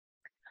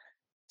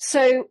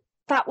 So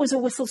that was a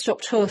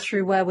whistle-stop tour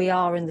through where we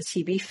are in the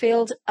TB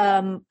field.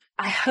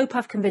 I hope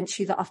I've convinced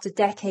you that after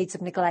decades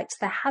of neglect,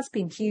 there has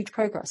been huge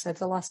progress over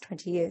the last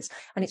 20 years,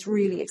 and it's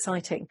really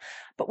exciting.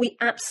 But we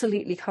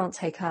absolutely can't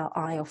take our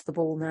eye off the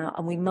ball now,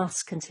 and we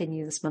must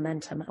continue this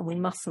momentum, and we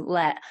mustn't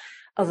let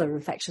other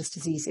infectious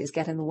diseases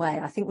get in the way.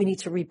 I think we need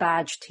to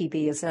rebadge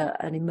TB as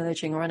an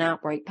emerging or an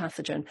outbreak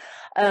pathogen.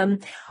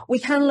 We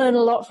can learn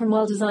a lot from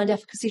well-designed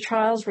efficacy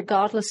trials,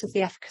 regardless of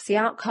the efficacy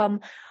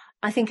outcome.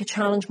 I think a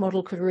challenge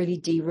model could really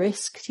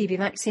de-risk TB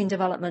vaccine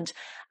development,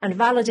 and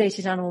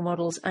validated animal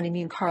models and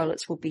immune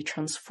correlates will be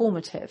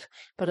transformative.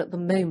 But at the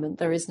moment,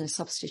 there is no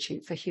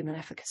substitute for human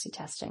efficacy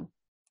testing.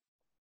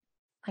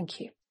 Thank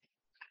you.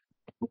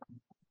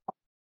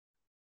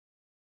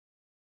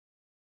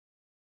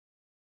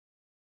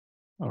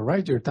 All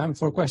right, your time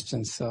for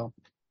questions. So,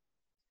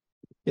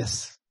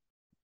 yes.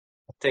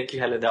 Thank you,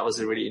 Helen. That was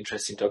a really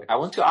interesting talk. I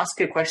want to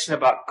ask a question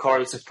about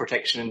correlates of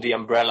protection and the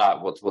umbrella,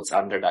 what's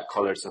under that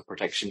correlates of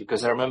protection,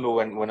 because I remember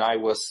when I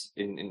was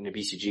in the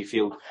BCG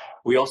field,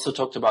 we also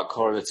talked about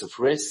correlates of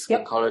risk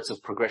and correlates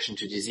of progression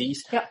to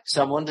disease.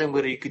 So I'm wondering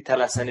whether you could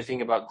tell us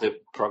anything about the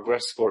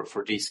progress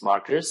for these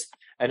markers.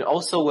 And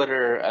also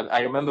whether,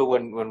 I remember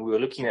when we were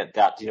looking at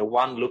that,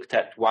 one looked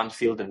at one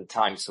field at a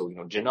time. So,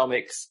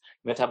 genomics,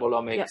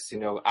 metabolomics,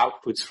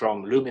 outputs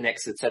from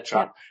Luminex,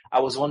 etc. I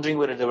was wondering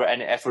whether there were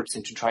any efforts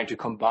into trying to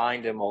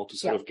combine them all to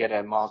sort of get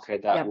a marker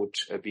that would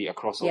be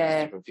across all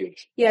these different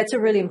fields. Yeah, it's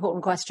a really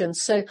important question.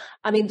 So,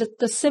 I mean,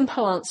 the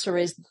simple answer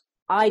is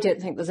I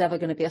don't think there's ever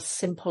going to be a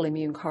simple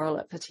immune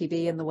correlate for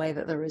TB in the way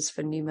that there is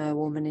for pneumo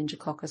or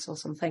meningococcus or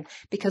something,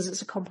 because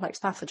it's a complex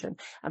pathogen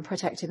and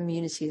protective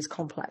immunity is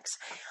complex.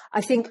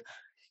 I think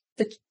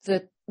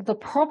the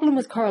problem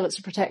with correlates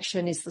of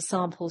protection is the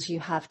samples you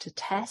have to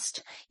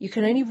test. You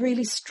can only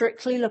really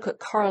strictly look at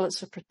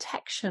correlates of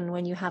protection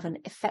when you have an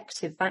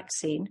effective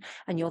vaccine,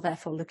 and you're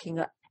therefore looking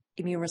at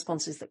immune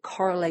responses that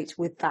correlate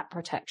with that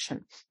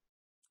protection.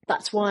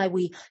 That's why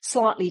we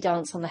slightly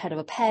dance on the head of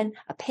a pin,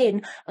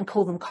 and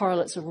call them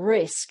correlates of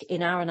risk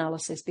in our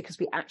analysis, because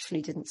we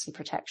actually didn't see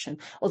protection.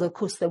 Although, of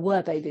course, there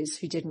were babies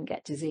who didn't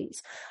get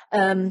disease.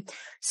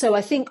 So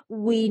I think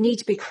we need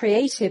to be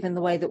creative in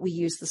the way that we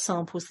use the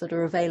samples that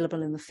are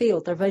available in the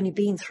field. There have only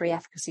been 3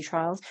 efficacy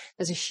trials.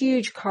 There's a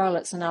huge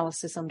correlates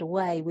analysis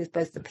underway with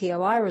both the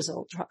POI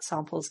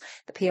samples,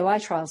 the POI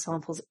trial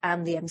samples,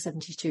 and the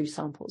M72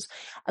 samples.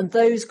 And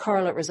those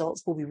correlate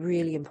results will be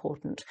really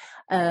important.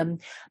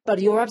 But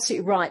you're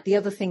absolutely right. The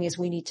other thing is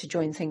we need to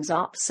join things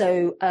up.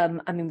 So,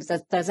 I mean,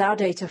 there's our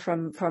data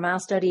from our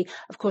study.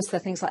 Of course, there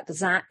are things like the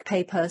ZAC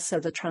paper, so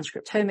the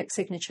transcriptomic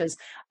signatures,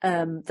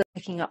 they're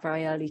picking up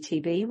very early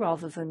TB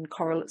rather than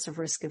correlates of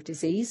risk of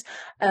disease,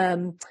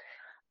 in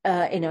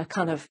a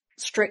kind of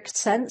strict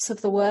sense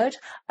of the word.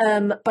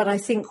 But I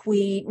think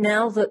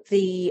now that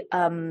the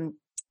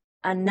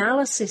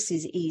analysis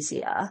is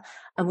easier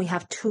and we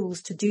have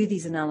tools to do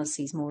these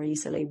analyses more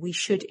easily, we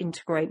should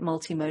integrate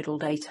multimodal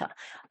data,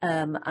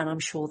 and I'm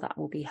sure that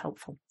will be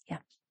helpful. Yeah.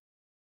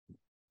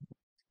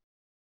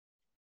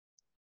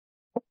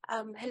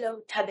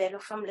 Hello,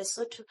 Tabelo from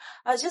Lesotho.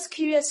 I was just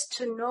curious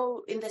to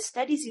know, in the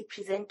studies you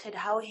presented,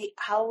 how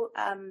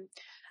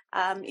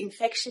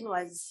infection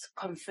was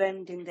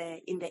confirmed in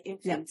the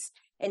infants.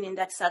 And in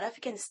that South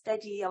African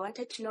study, I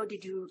wanted to know,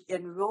 did you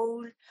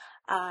enroll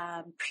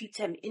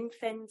preterm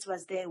infants?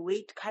 Was their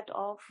weight cut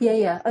off?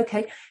 Yeah.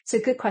 Okay. So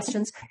good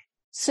questions.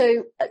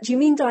 So do you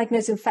mean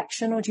diagnosed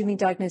infection or do you mean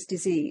diagnosed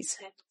disease?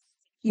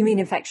 You mean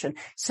infection.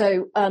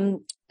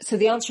 So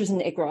the answer is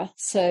an IGRA,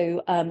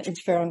 so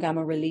interferon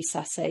gamma release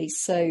assay.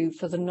 So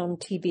for the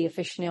non-TB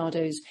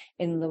aficionados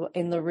in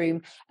the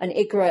room, an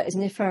IGRA is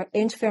an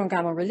interferon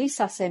gamma release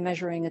assay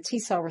measuring a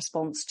T-cell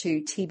response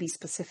to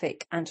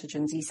TB-specific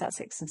antigens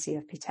ESAT6 and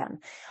CFP10.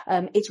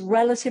 It's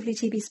relatively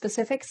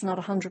TB-specific. It's not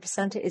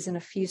 100%. It is in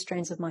a few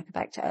strains of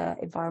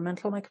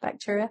environmental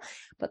mycobacteria,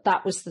 but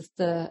that was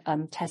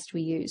the test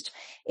we used.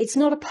 It's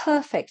not a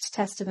perfect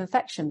test of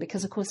infection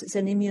because, of course, it's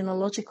an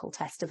immunological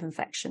test of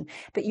infection,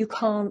 but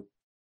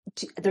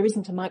there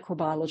isn't a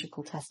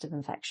microbiological test of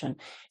infection.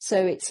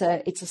 So it's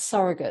a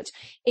surrogate.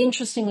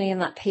 Interestingly, in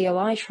that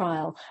POI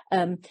trial,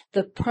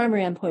 the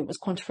primary endpoint was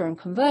quantiferon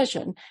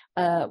conversion,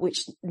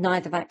 which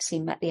neither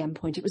vaccine met the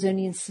endpoint. It was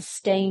only in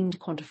sustained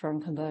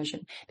quantiferon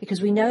conversion,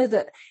 because we know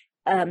that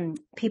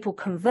people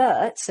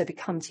convert, so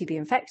become TB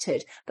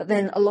infected, but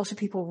then a lot of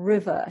people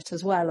revert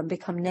as well and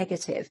become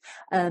negative.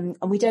 And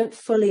we don't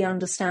fully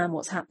understand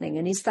what's happening.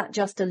 And is that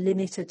just a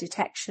limited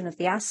detection of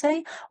the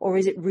assay, or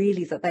is it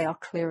really that they are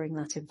clearing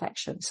that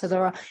infection? So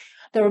there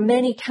are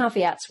many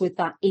caveats with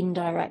that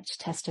indirect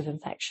test of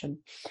infection.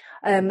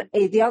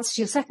 The answer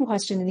to your second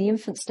question, in the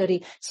infant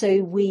study,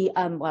 so we,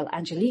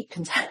 Angelique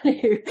can tell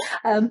you,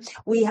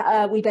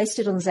 we based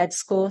it on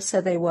Z-score,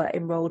 so they were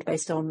enrolled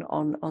based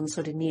on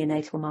sort of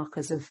neonatal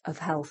markers of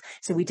health.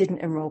 So we didn't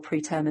enroll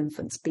preterm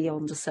infants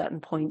beyond a certain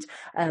point,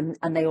 and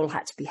they all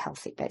had to be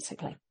healthy,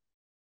 basically.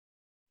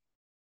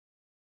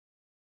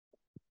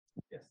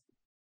 Yes,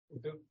 we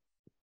do.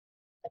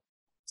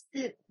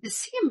 The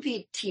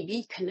CMV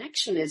TB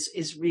connection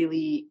is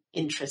really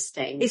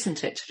interesting,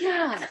 isn't it?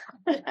 Yeah.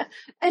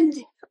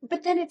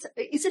 But then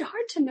is it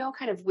hard to know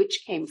kind of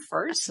which came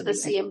first,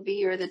 Absolutely.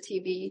 The CMV or the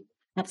TB?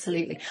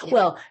 Absolutely. Yeah.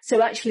 Well,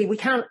 so actually we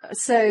can't.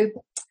 So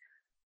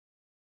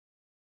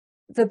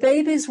the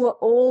babies were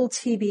all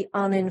TB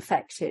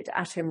uninfected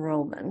at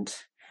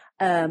enrollment.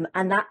 And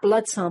that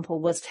blood sample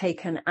was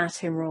taken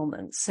at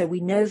enrollment. So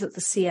we know that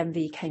the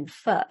CMV came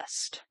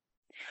first.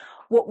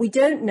 What we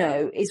don't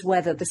know is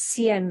whether the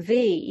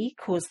CMV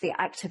caused the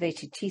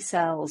activated T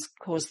cells,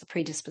 caused the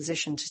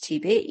predisposition to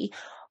TB,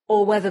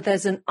 or whether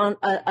there's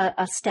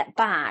a step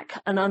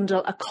back and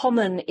under a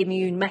common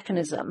immune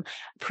mechanism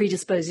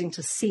predisposing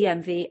to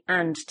CMV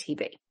and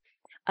TB.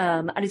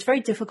 And it's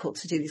very difficult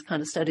to do these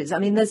kind of studies. I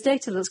mean, there's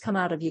data that's come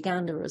out of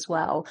Uganda as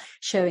well,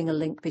 showing a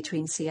link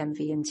between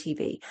CMV and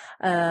TB.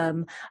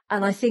 And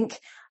I think,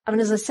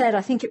 as I said,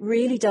 I think it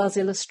really does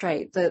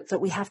illustrate that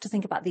we have to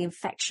think about the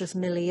infectious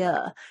milieu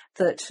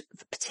that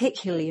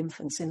particularly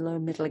infants in low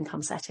and middle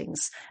income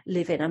settings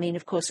live in. I mean,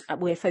 of course,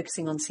 we're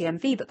focusing on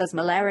CMV, but there's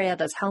malaria,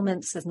 there's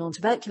helminths, there's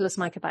non-tuberculous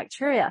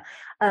mycobacteria.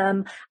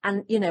 And,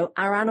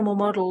 our animal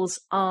models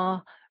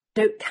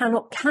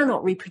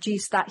cannot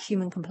reproduce that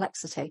human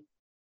complexity.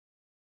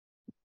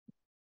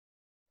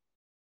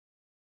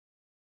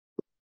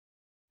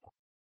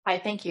 Hi,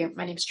 thank you.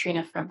 My name is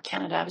Trina from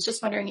Canada. I was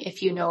just wondering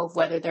if you know of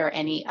whether there are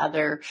any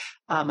other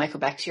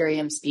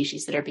mycobacterium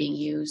species that are being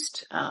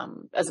used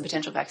as a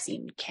potential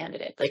vaccine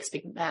candidate, like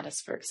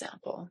Stigmatis, for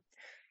example.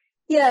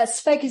 Yeah,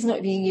 SPEG is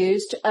not being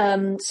used.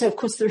 So, of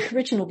course, the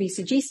original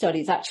BCG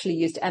studies actually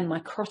used M.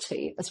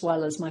 microti as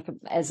well as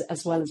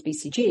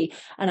BCG,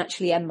 and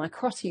actually M.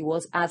 microti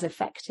was as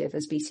effective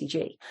as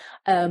BCG.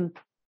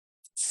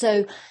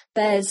 So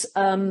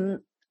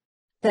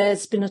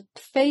there's been a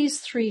phase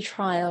 3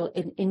 trial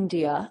in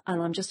India,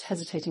 and I'm just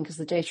hesitating because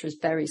the data is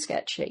very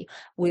sketchy,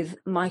 with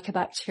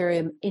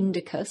Mycobacterium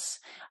indicus,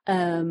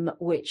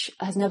 which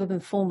has never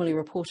been formally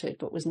reported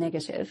but was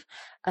negative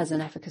as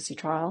an efficacy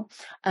trial,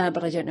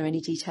 but I don't know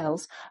any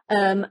details.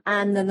 And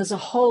then there's a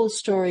whole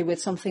story with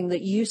something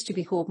that used to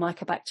be called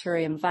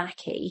Mycobacterium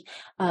vaccae,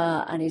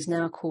 and is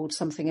now called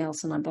something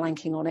else, and I'm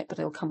blanking on it, but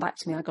it'll come back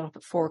to me. I got up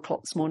at 4:00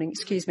 this morning,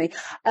 excuse me.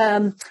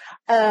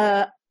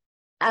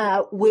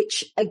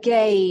 Which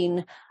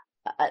again,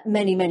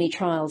 many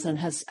trials and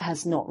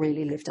has not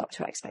really lived up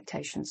to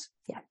expectations.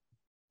 Yeah.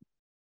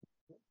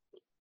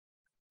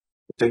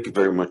 Thank you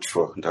very much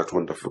for that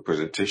wonderful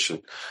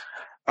presentation.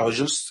 I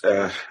just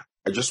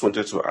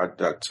wanted to add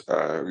that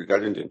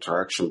regarding the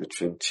interaction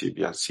between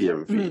TB and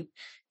CMV,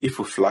 if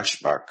we flash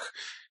back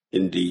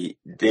in the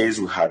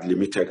days we had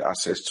limited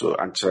access to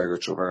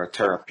antiretroviral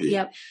therapy,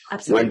 yep,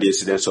 absolutely. When the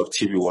incidence of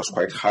TB was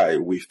quite high,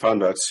 we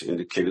found out in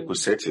the clinical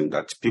setting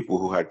that people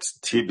who had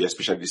TB,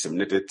 especially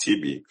disseminated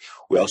TB,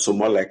 were also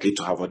more likely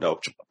to have other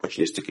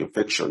opportunistic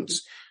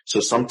infections.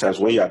 So sometimes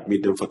when you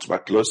admit them for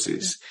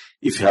tuberculosis,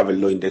 if you have a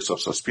low index of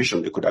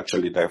suspicion, they could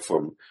actually die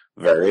from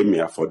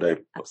viremia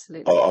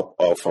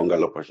or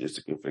fungal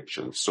opportunistic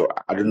infections. So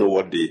I don't know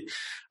what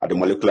at the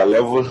molecular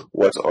level,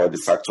 what all the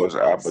factors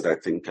are, but I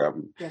think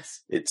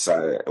it's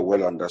a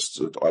well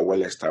understood or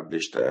well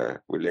established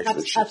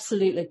relationship.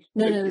 Absolutely.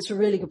 No, that's a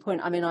really good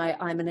point. I mean,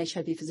 I'm an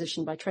HIV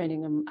physician by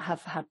training and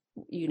have had,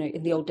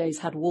 in the old days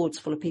had wards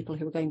full of people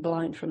who were going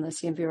blind from their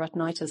CMV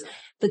retinitis.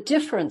 The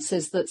difference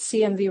is that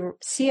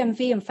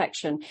CMV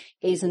infection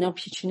is an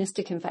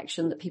opportunistic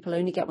infection that people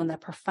only get when they're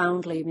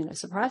profoundly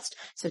immunosuppressed.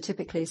 So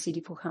typically a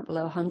CD4 count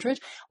below 100.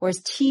 Whereas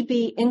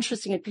TB,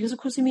 interesting, because of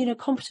course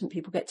immunocompetent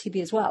people get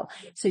TB as well.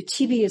 So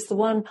TB is the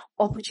one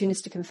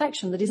opportunistic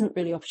infection that isn't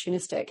really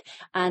opportunistic.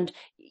 And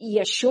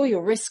yeah, sure,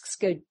 your risks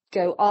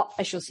go up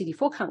as your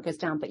CD4 count goes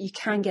down, but you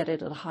can get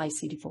it at a high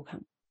CD4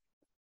 count.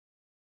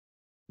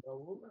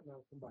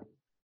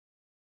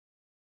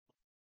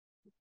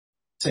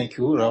 Thank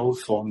you, Raoul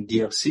from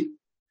DRC.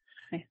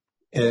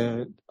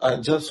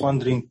 I'm just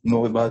wondering to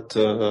know about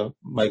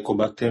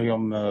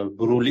Mycobacterium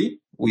buruli,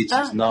 which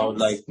is now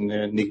like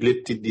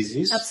neglected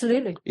disease.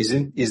 Absolutely.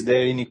 Is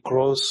there any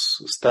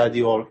cross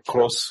study or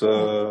cross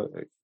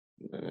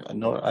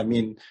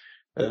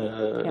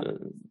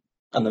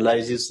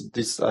analysis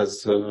this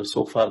has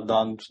so far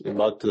done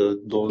about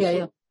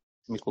those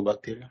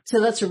Mycobacteria? So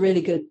that's a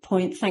really good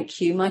point.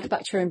 Thank you.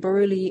 Mycobacterium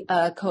buruli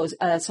caused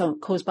by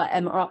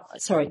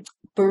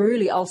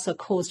buruli ulcer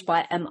caused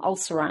by M.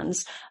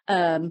 ulcerans.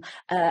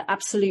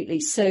 Absolutely.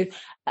 So,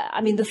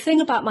 the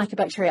thing about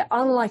mycobacteria,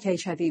 unlike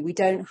HIV, we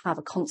don't have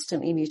a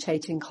constantly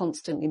mutating,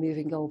 constantly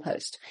moving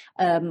goalpost.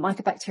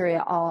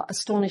 Mycobacteria are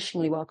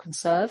astonishingly well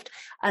conserved.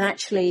 And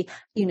actually,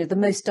 the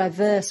most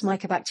diverse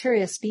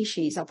mycobacteria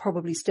species are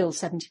probably still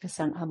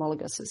 70%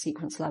 homologous at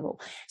sequence level.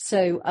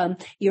 So,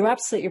 you're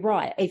absolutely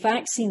right. A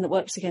vaccine that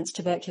works against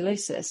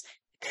tuberculosis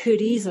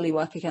could easily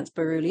work against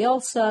buruli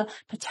ulcer,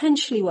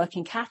 potentially work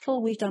in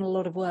cattle. We've done a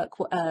lot of work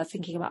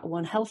thinking about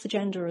One Health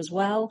agenda as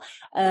well.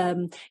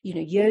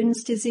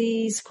 Johne's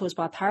disease caused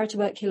by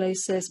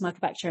paratuberculosis,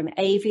 Mycobacterium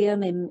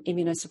avium in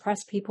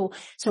immunosuppressed people.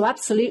 So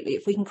absolutely,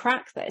 if we can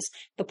crack this,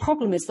 the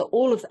problem is that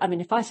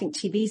if I think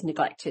TB is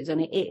neglected,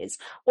 and it is,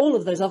 all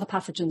of those other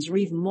pathogens are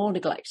even more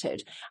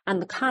neglected.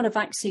 And the kind of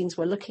vaccines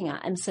we're looking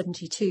at,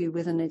 M72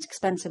 with an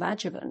expensive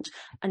adjuvant,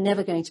 are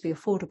never going to be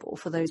affordable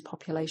for those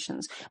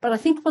populations. But I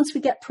think once we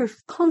get proof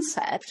of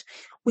concept,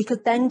 we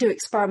could then do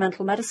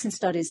experimental medicine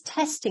studies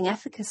testing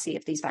efficacy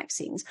of these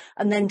vaccines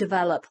and then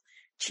develop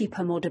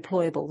cheaper, more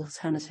deployable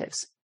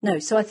alternatives. No,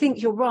 so I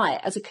think you're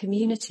right. As a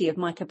community of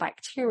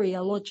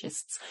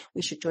mycobacteriologists,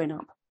 we should join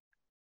up.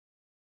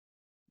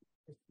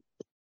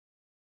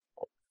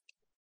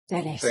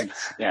 Dennis.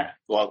 Thanks. Yeah.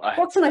 Well,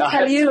 what can I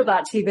tell you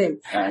about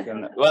TB?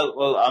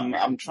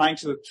 I'm trying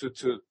to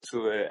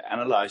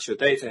analyze your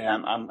data,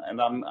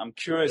 and I'm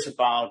curious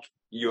about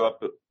your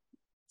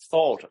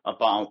thought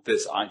about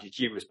this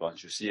IgG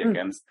response you see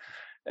against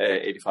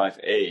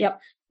 85A.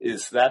 Yep.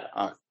 Is that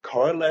a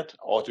correlate,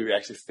 or do you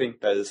actually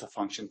think there is a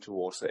function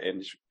towards the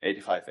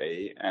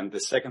 85A? And the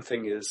second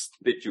thing is,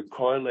 did you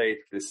correlate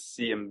the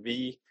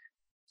CMV?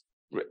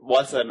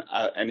 Was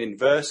an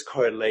inverse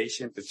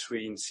correlation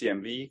between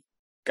CMV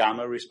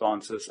gamma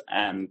responses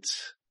and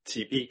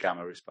TB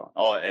gamma response,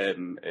 or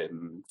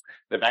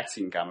the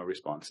vaccine gamma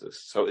responses?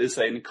 So is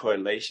there any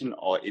correlation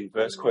or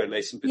inverse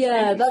correlation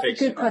between that's a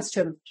good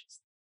question.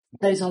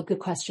 Those are good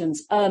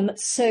questions.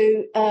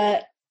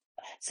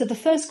 So the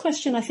first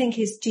question, I think,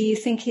 is, do you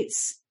think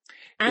it's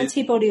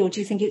antibody, or do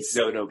you think it's...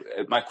 No.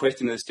 My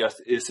question is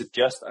it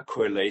just a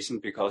correlation?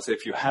 Because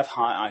if you have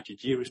high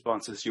IgG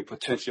responses, you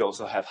potentially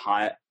also have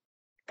high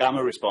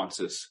gamma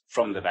responses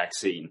from the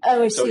vaccine.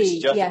 Oh, I so see.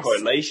 It's just Yes. a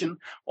correlation,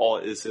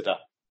 or is it a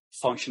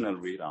functional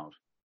readout?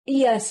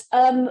 Yes.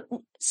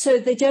 So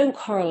they don't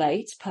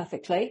correlate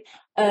perfectly.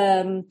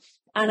 And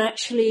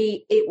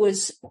actually it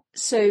was,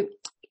 so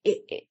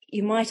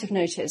you might have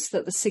noticed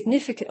that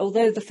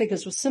although the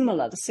figures were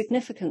similar, the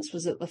significance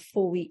was at the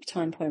 4-week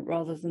time point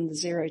rather than the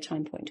 0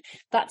 time point.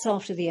 That's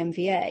after the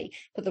MVA,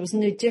 but there was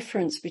no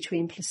difference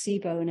between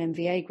placebo and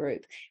MVA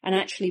group. And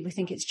actually, we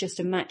think it's just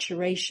a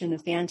maturation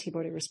of the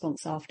antibody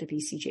response after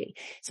BCG.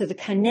 So the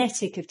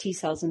kinetic of T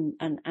cells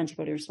and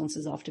antibody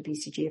responses after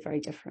BCG are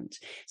very different.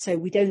 So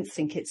we don't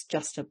think it's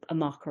just a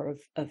marker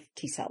of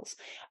T cells.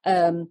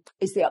 But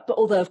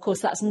although, of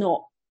course, that's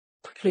not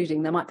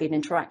precluding there might be an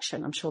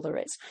interaction. I'm sure there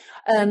is.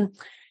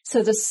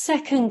 So the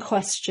second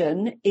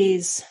question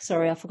is,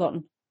 sorry, I've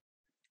forgotten.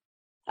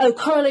 Oh,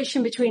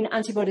 correlation between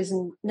antibodies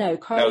and inverse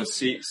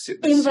correlation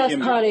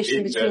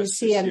between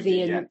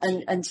CMV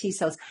and T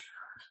cells.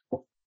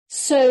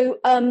 So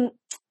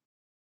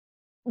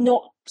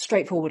not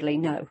straightforwardly,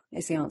 no,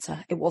 is the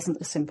answer. It wasn't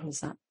as simple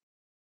as that.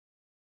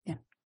 Yeah.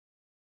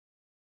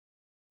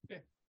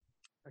 Okay.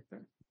 Right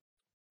there.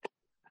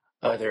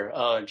 Hi there,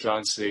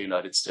 John C.,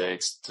 United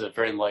States. It's a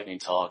very enlightening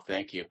talk.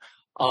 Thank you.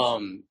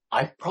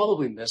 I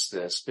probably missed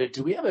this, but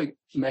do we have a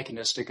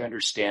mechanistic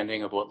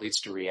understanding of what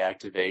leads to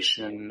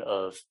reactivation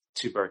of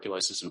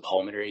tuberculosis and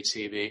pulmonary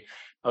TB?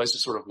 I was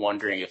just sort of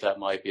wondering if that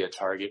might be a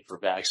target for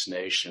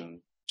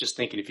vaccination. Just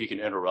thinking if you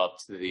can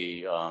interrupt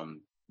the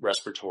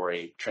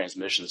respiratory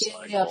transmission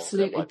cycle, yeah,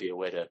 absolutely. that might be a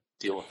way to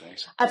deal with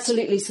things.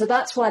 Absolutely. So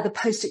that's why the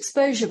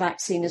post-exposure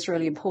vaccine is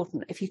really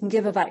important. If you can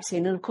give a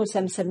vaccine, and of course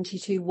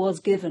M72 was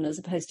given as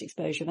a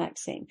post-exposure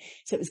vaccine,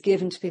 so it was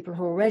given to people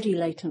who are already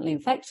latently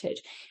infected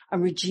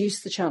and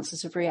reduced the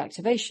chances of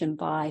reactivation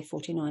by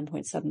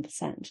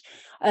 49.7%.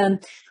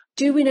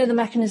 Do we know the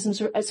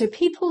mechanisms? So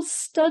people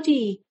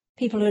study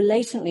people who are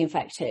latently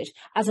infected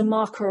as a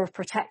marker of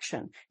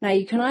protection. Now,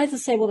 you can either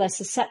say, well, they're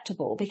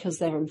susceptible because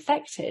they're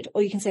infected,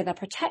 or you can say they're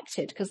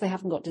protected because they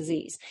haven't got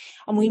disease.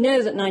 And we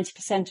know that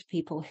 90% of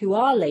people who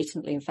are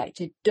latently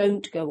infected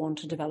don't go on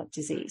to develop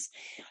disease.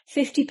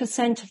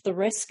 50% of the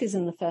risk is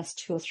in the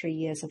first 2 or 3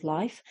 years of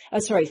life.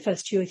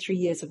 First 2 or 3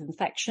 years of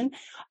infection.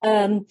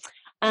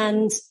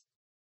 And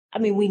I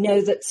mean, we know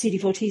that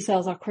CD4 T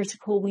cells are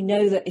critical. We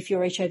know that if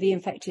you're HIV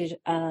infected,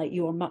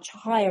 you're much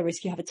higher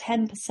risk. You have a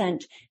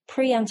 10%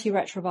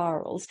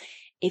 pre-antiretrovirals.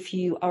 If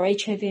you are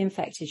HIV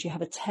infected, you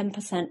have a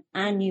 10%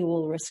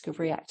 annual risk of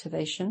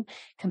reactivation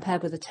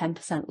compared with a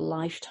 10%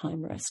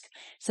 lifetime risk.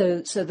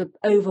 So the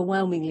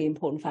overwhelmingly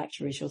important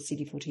factor is your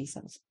CD4 T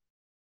cells.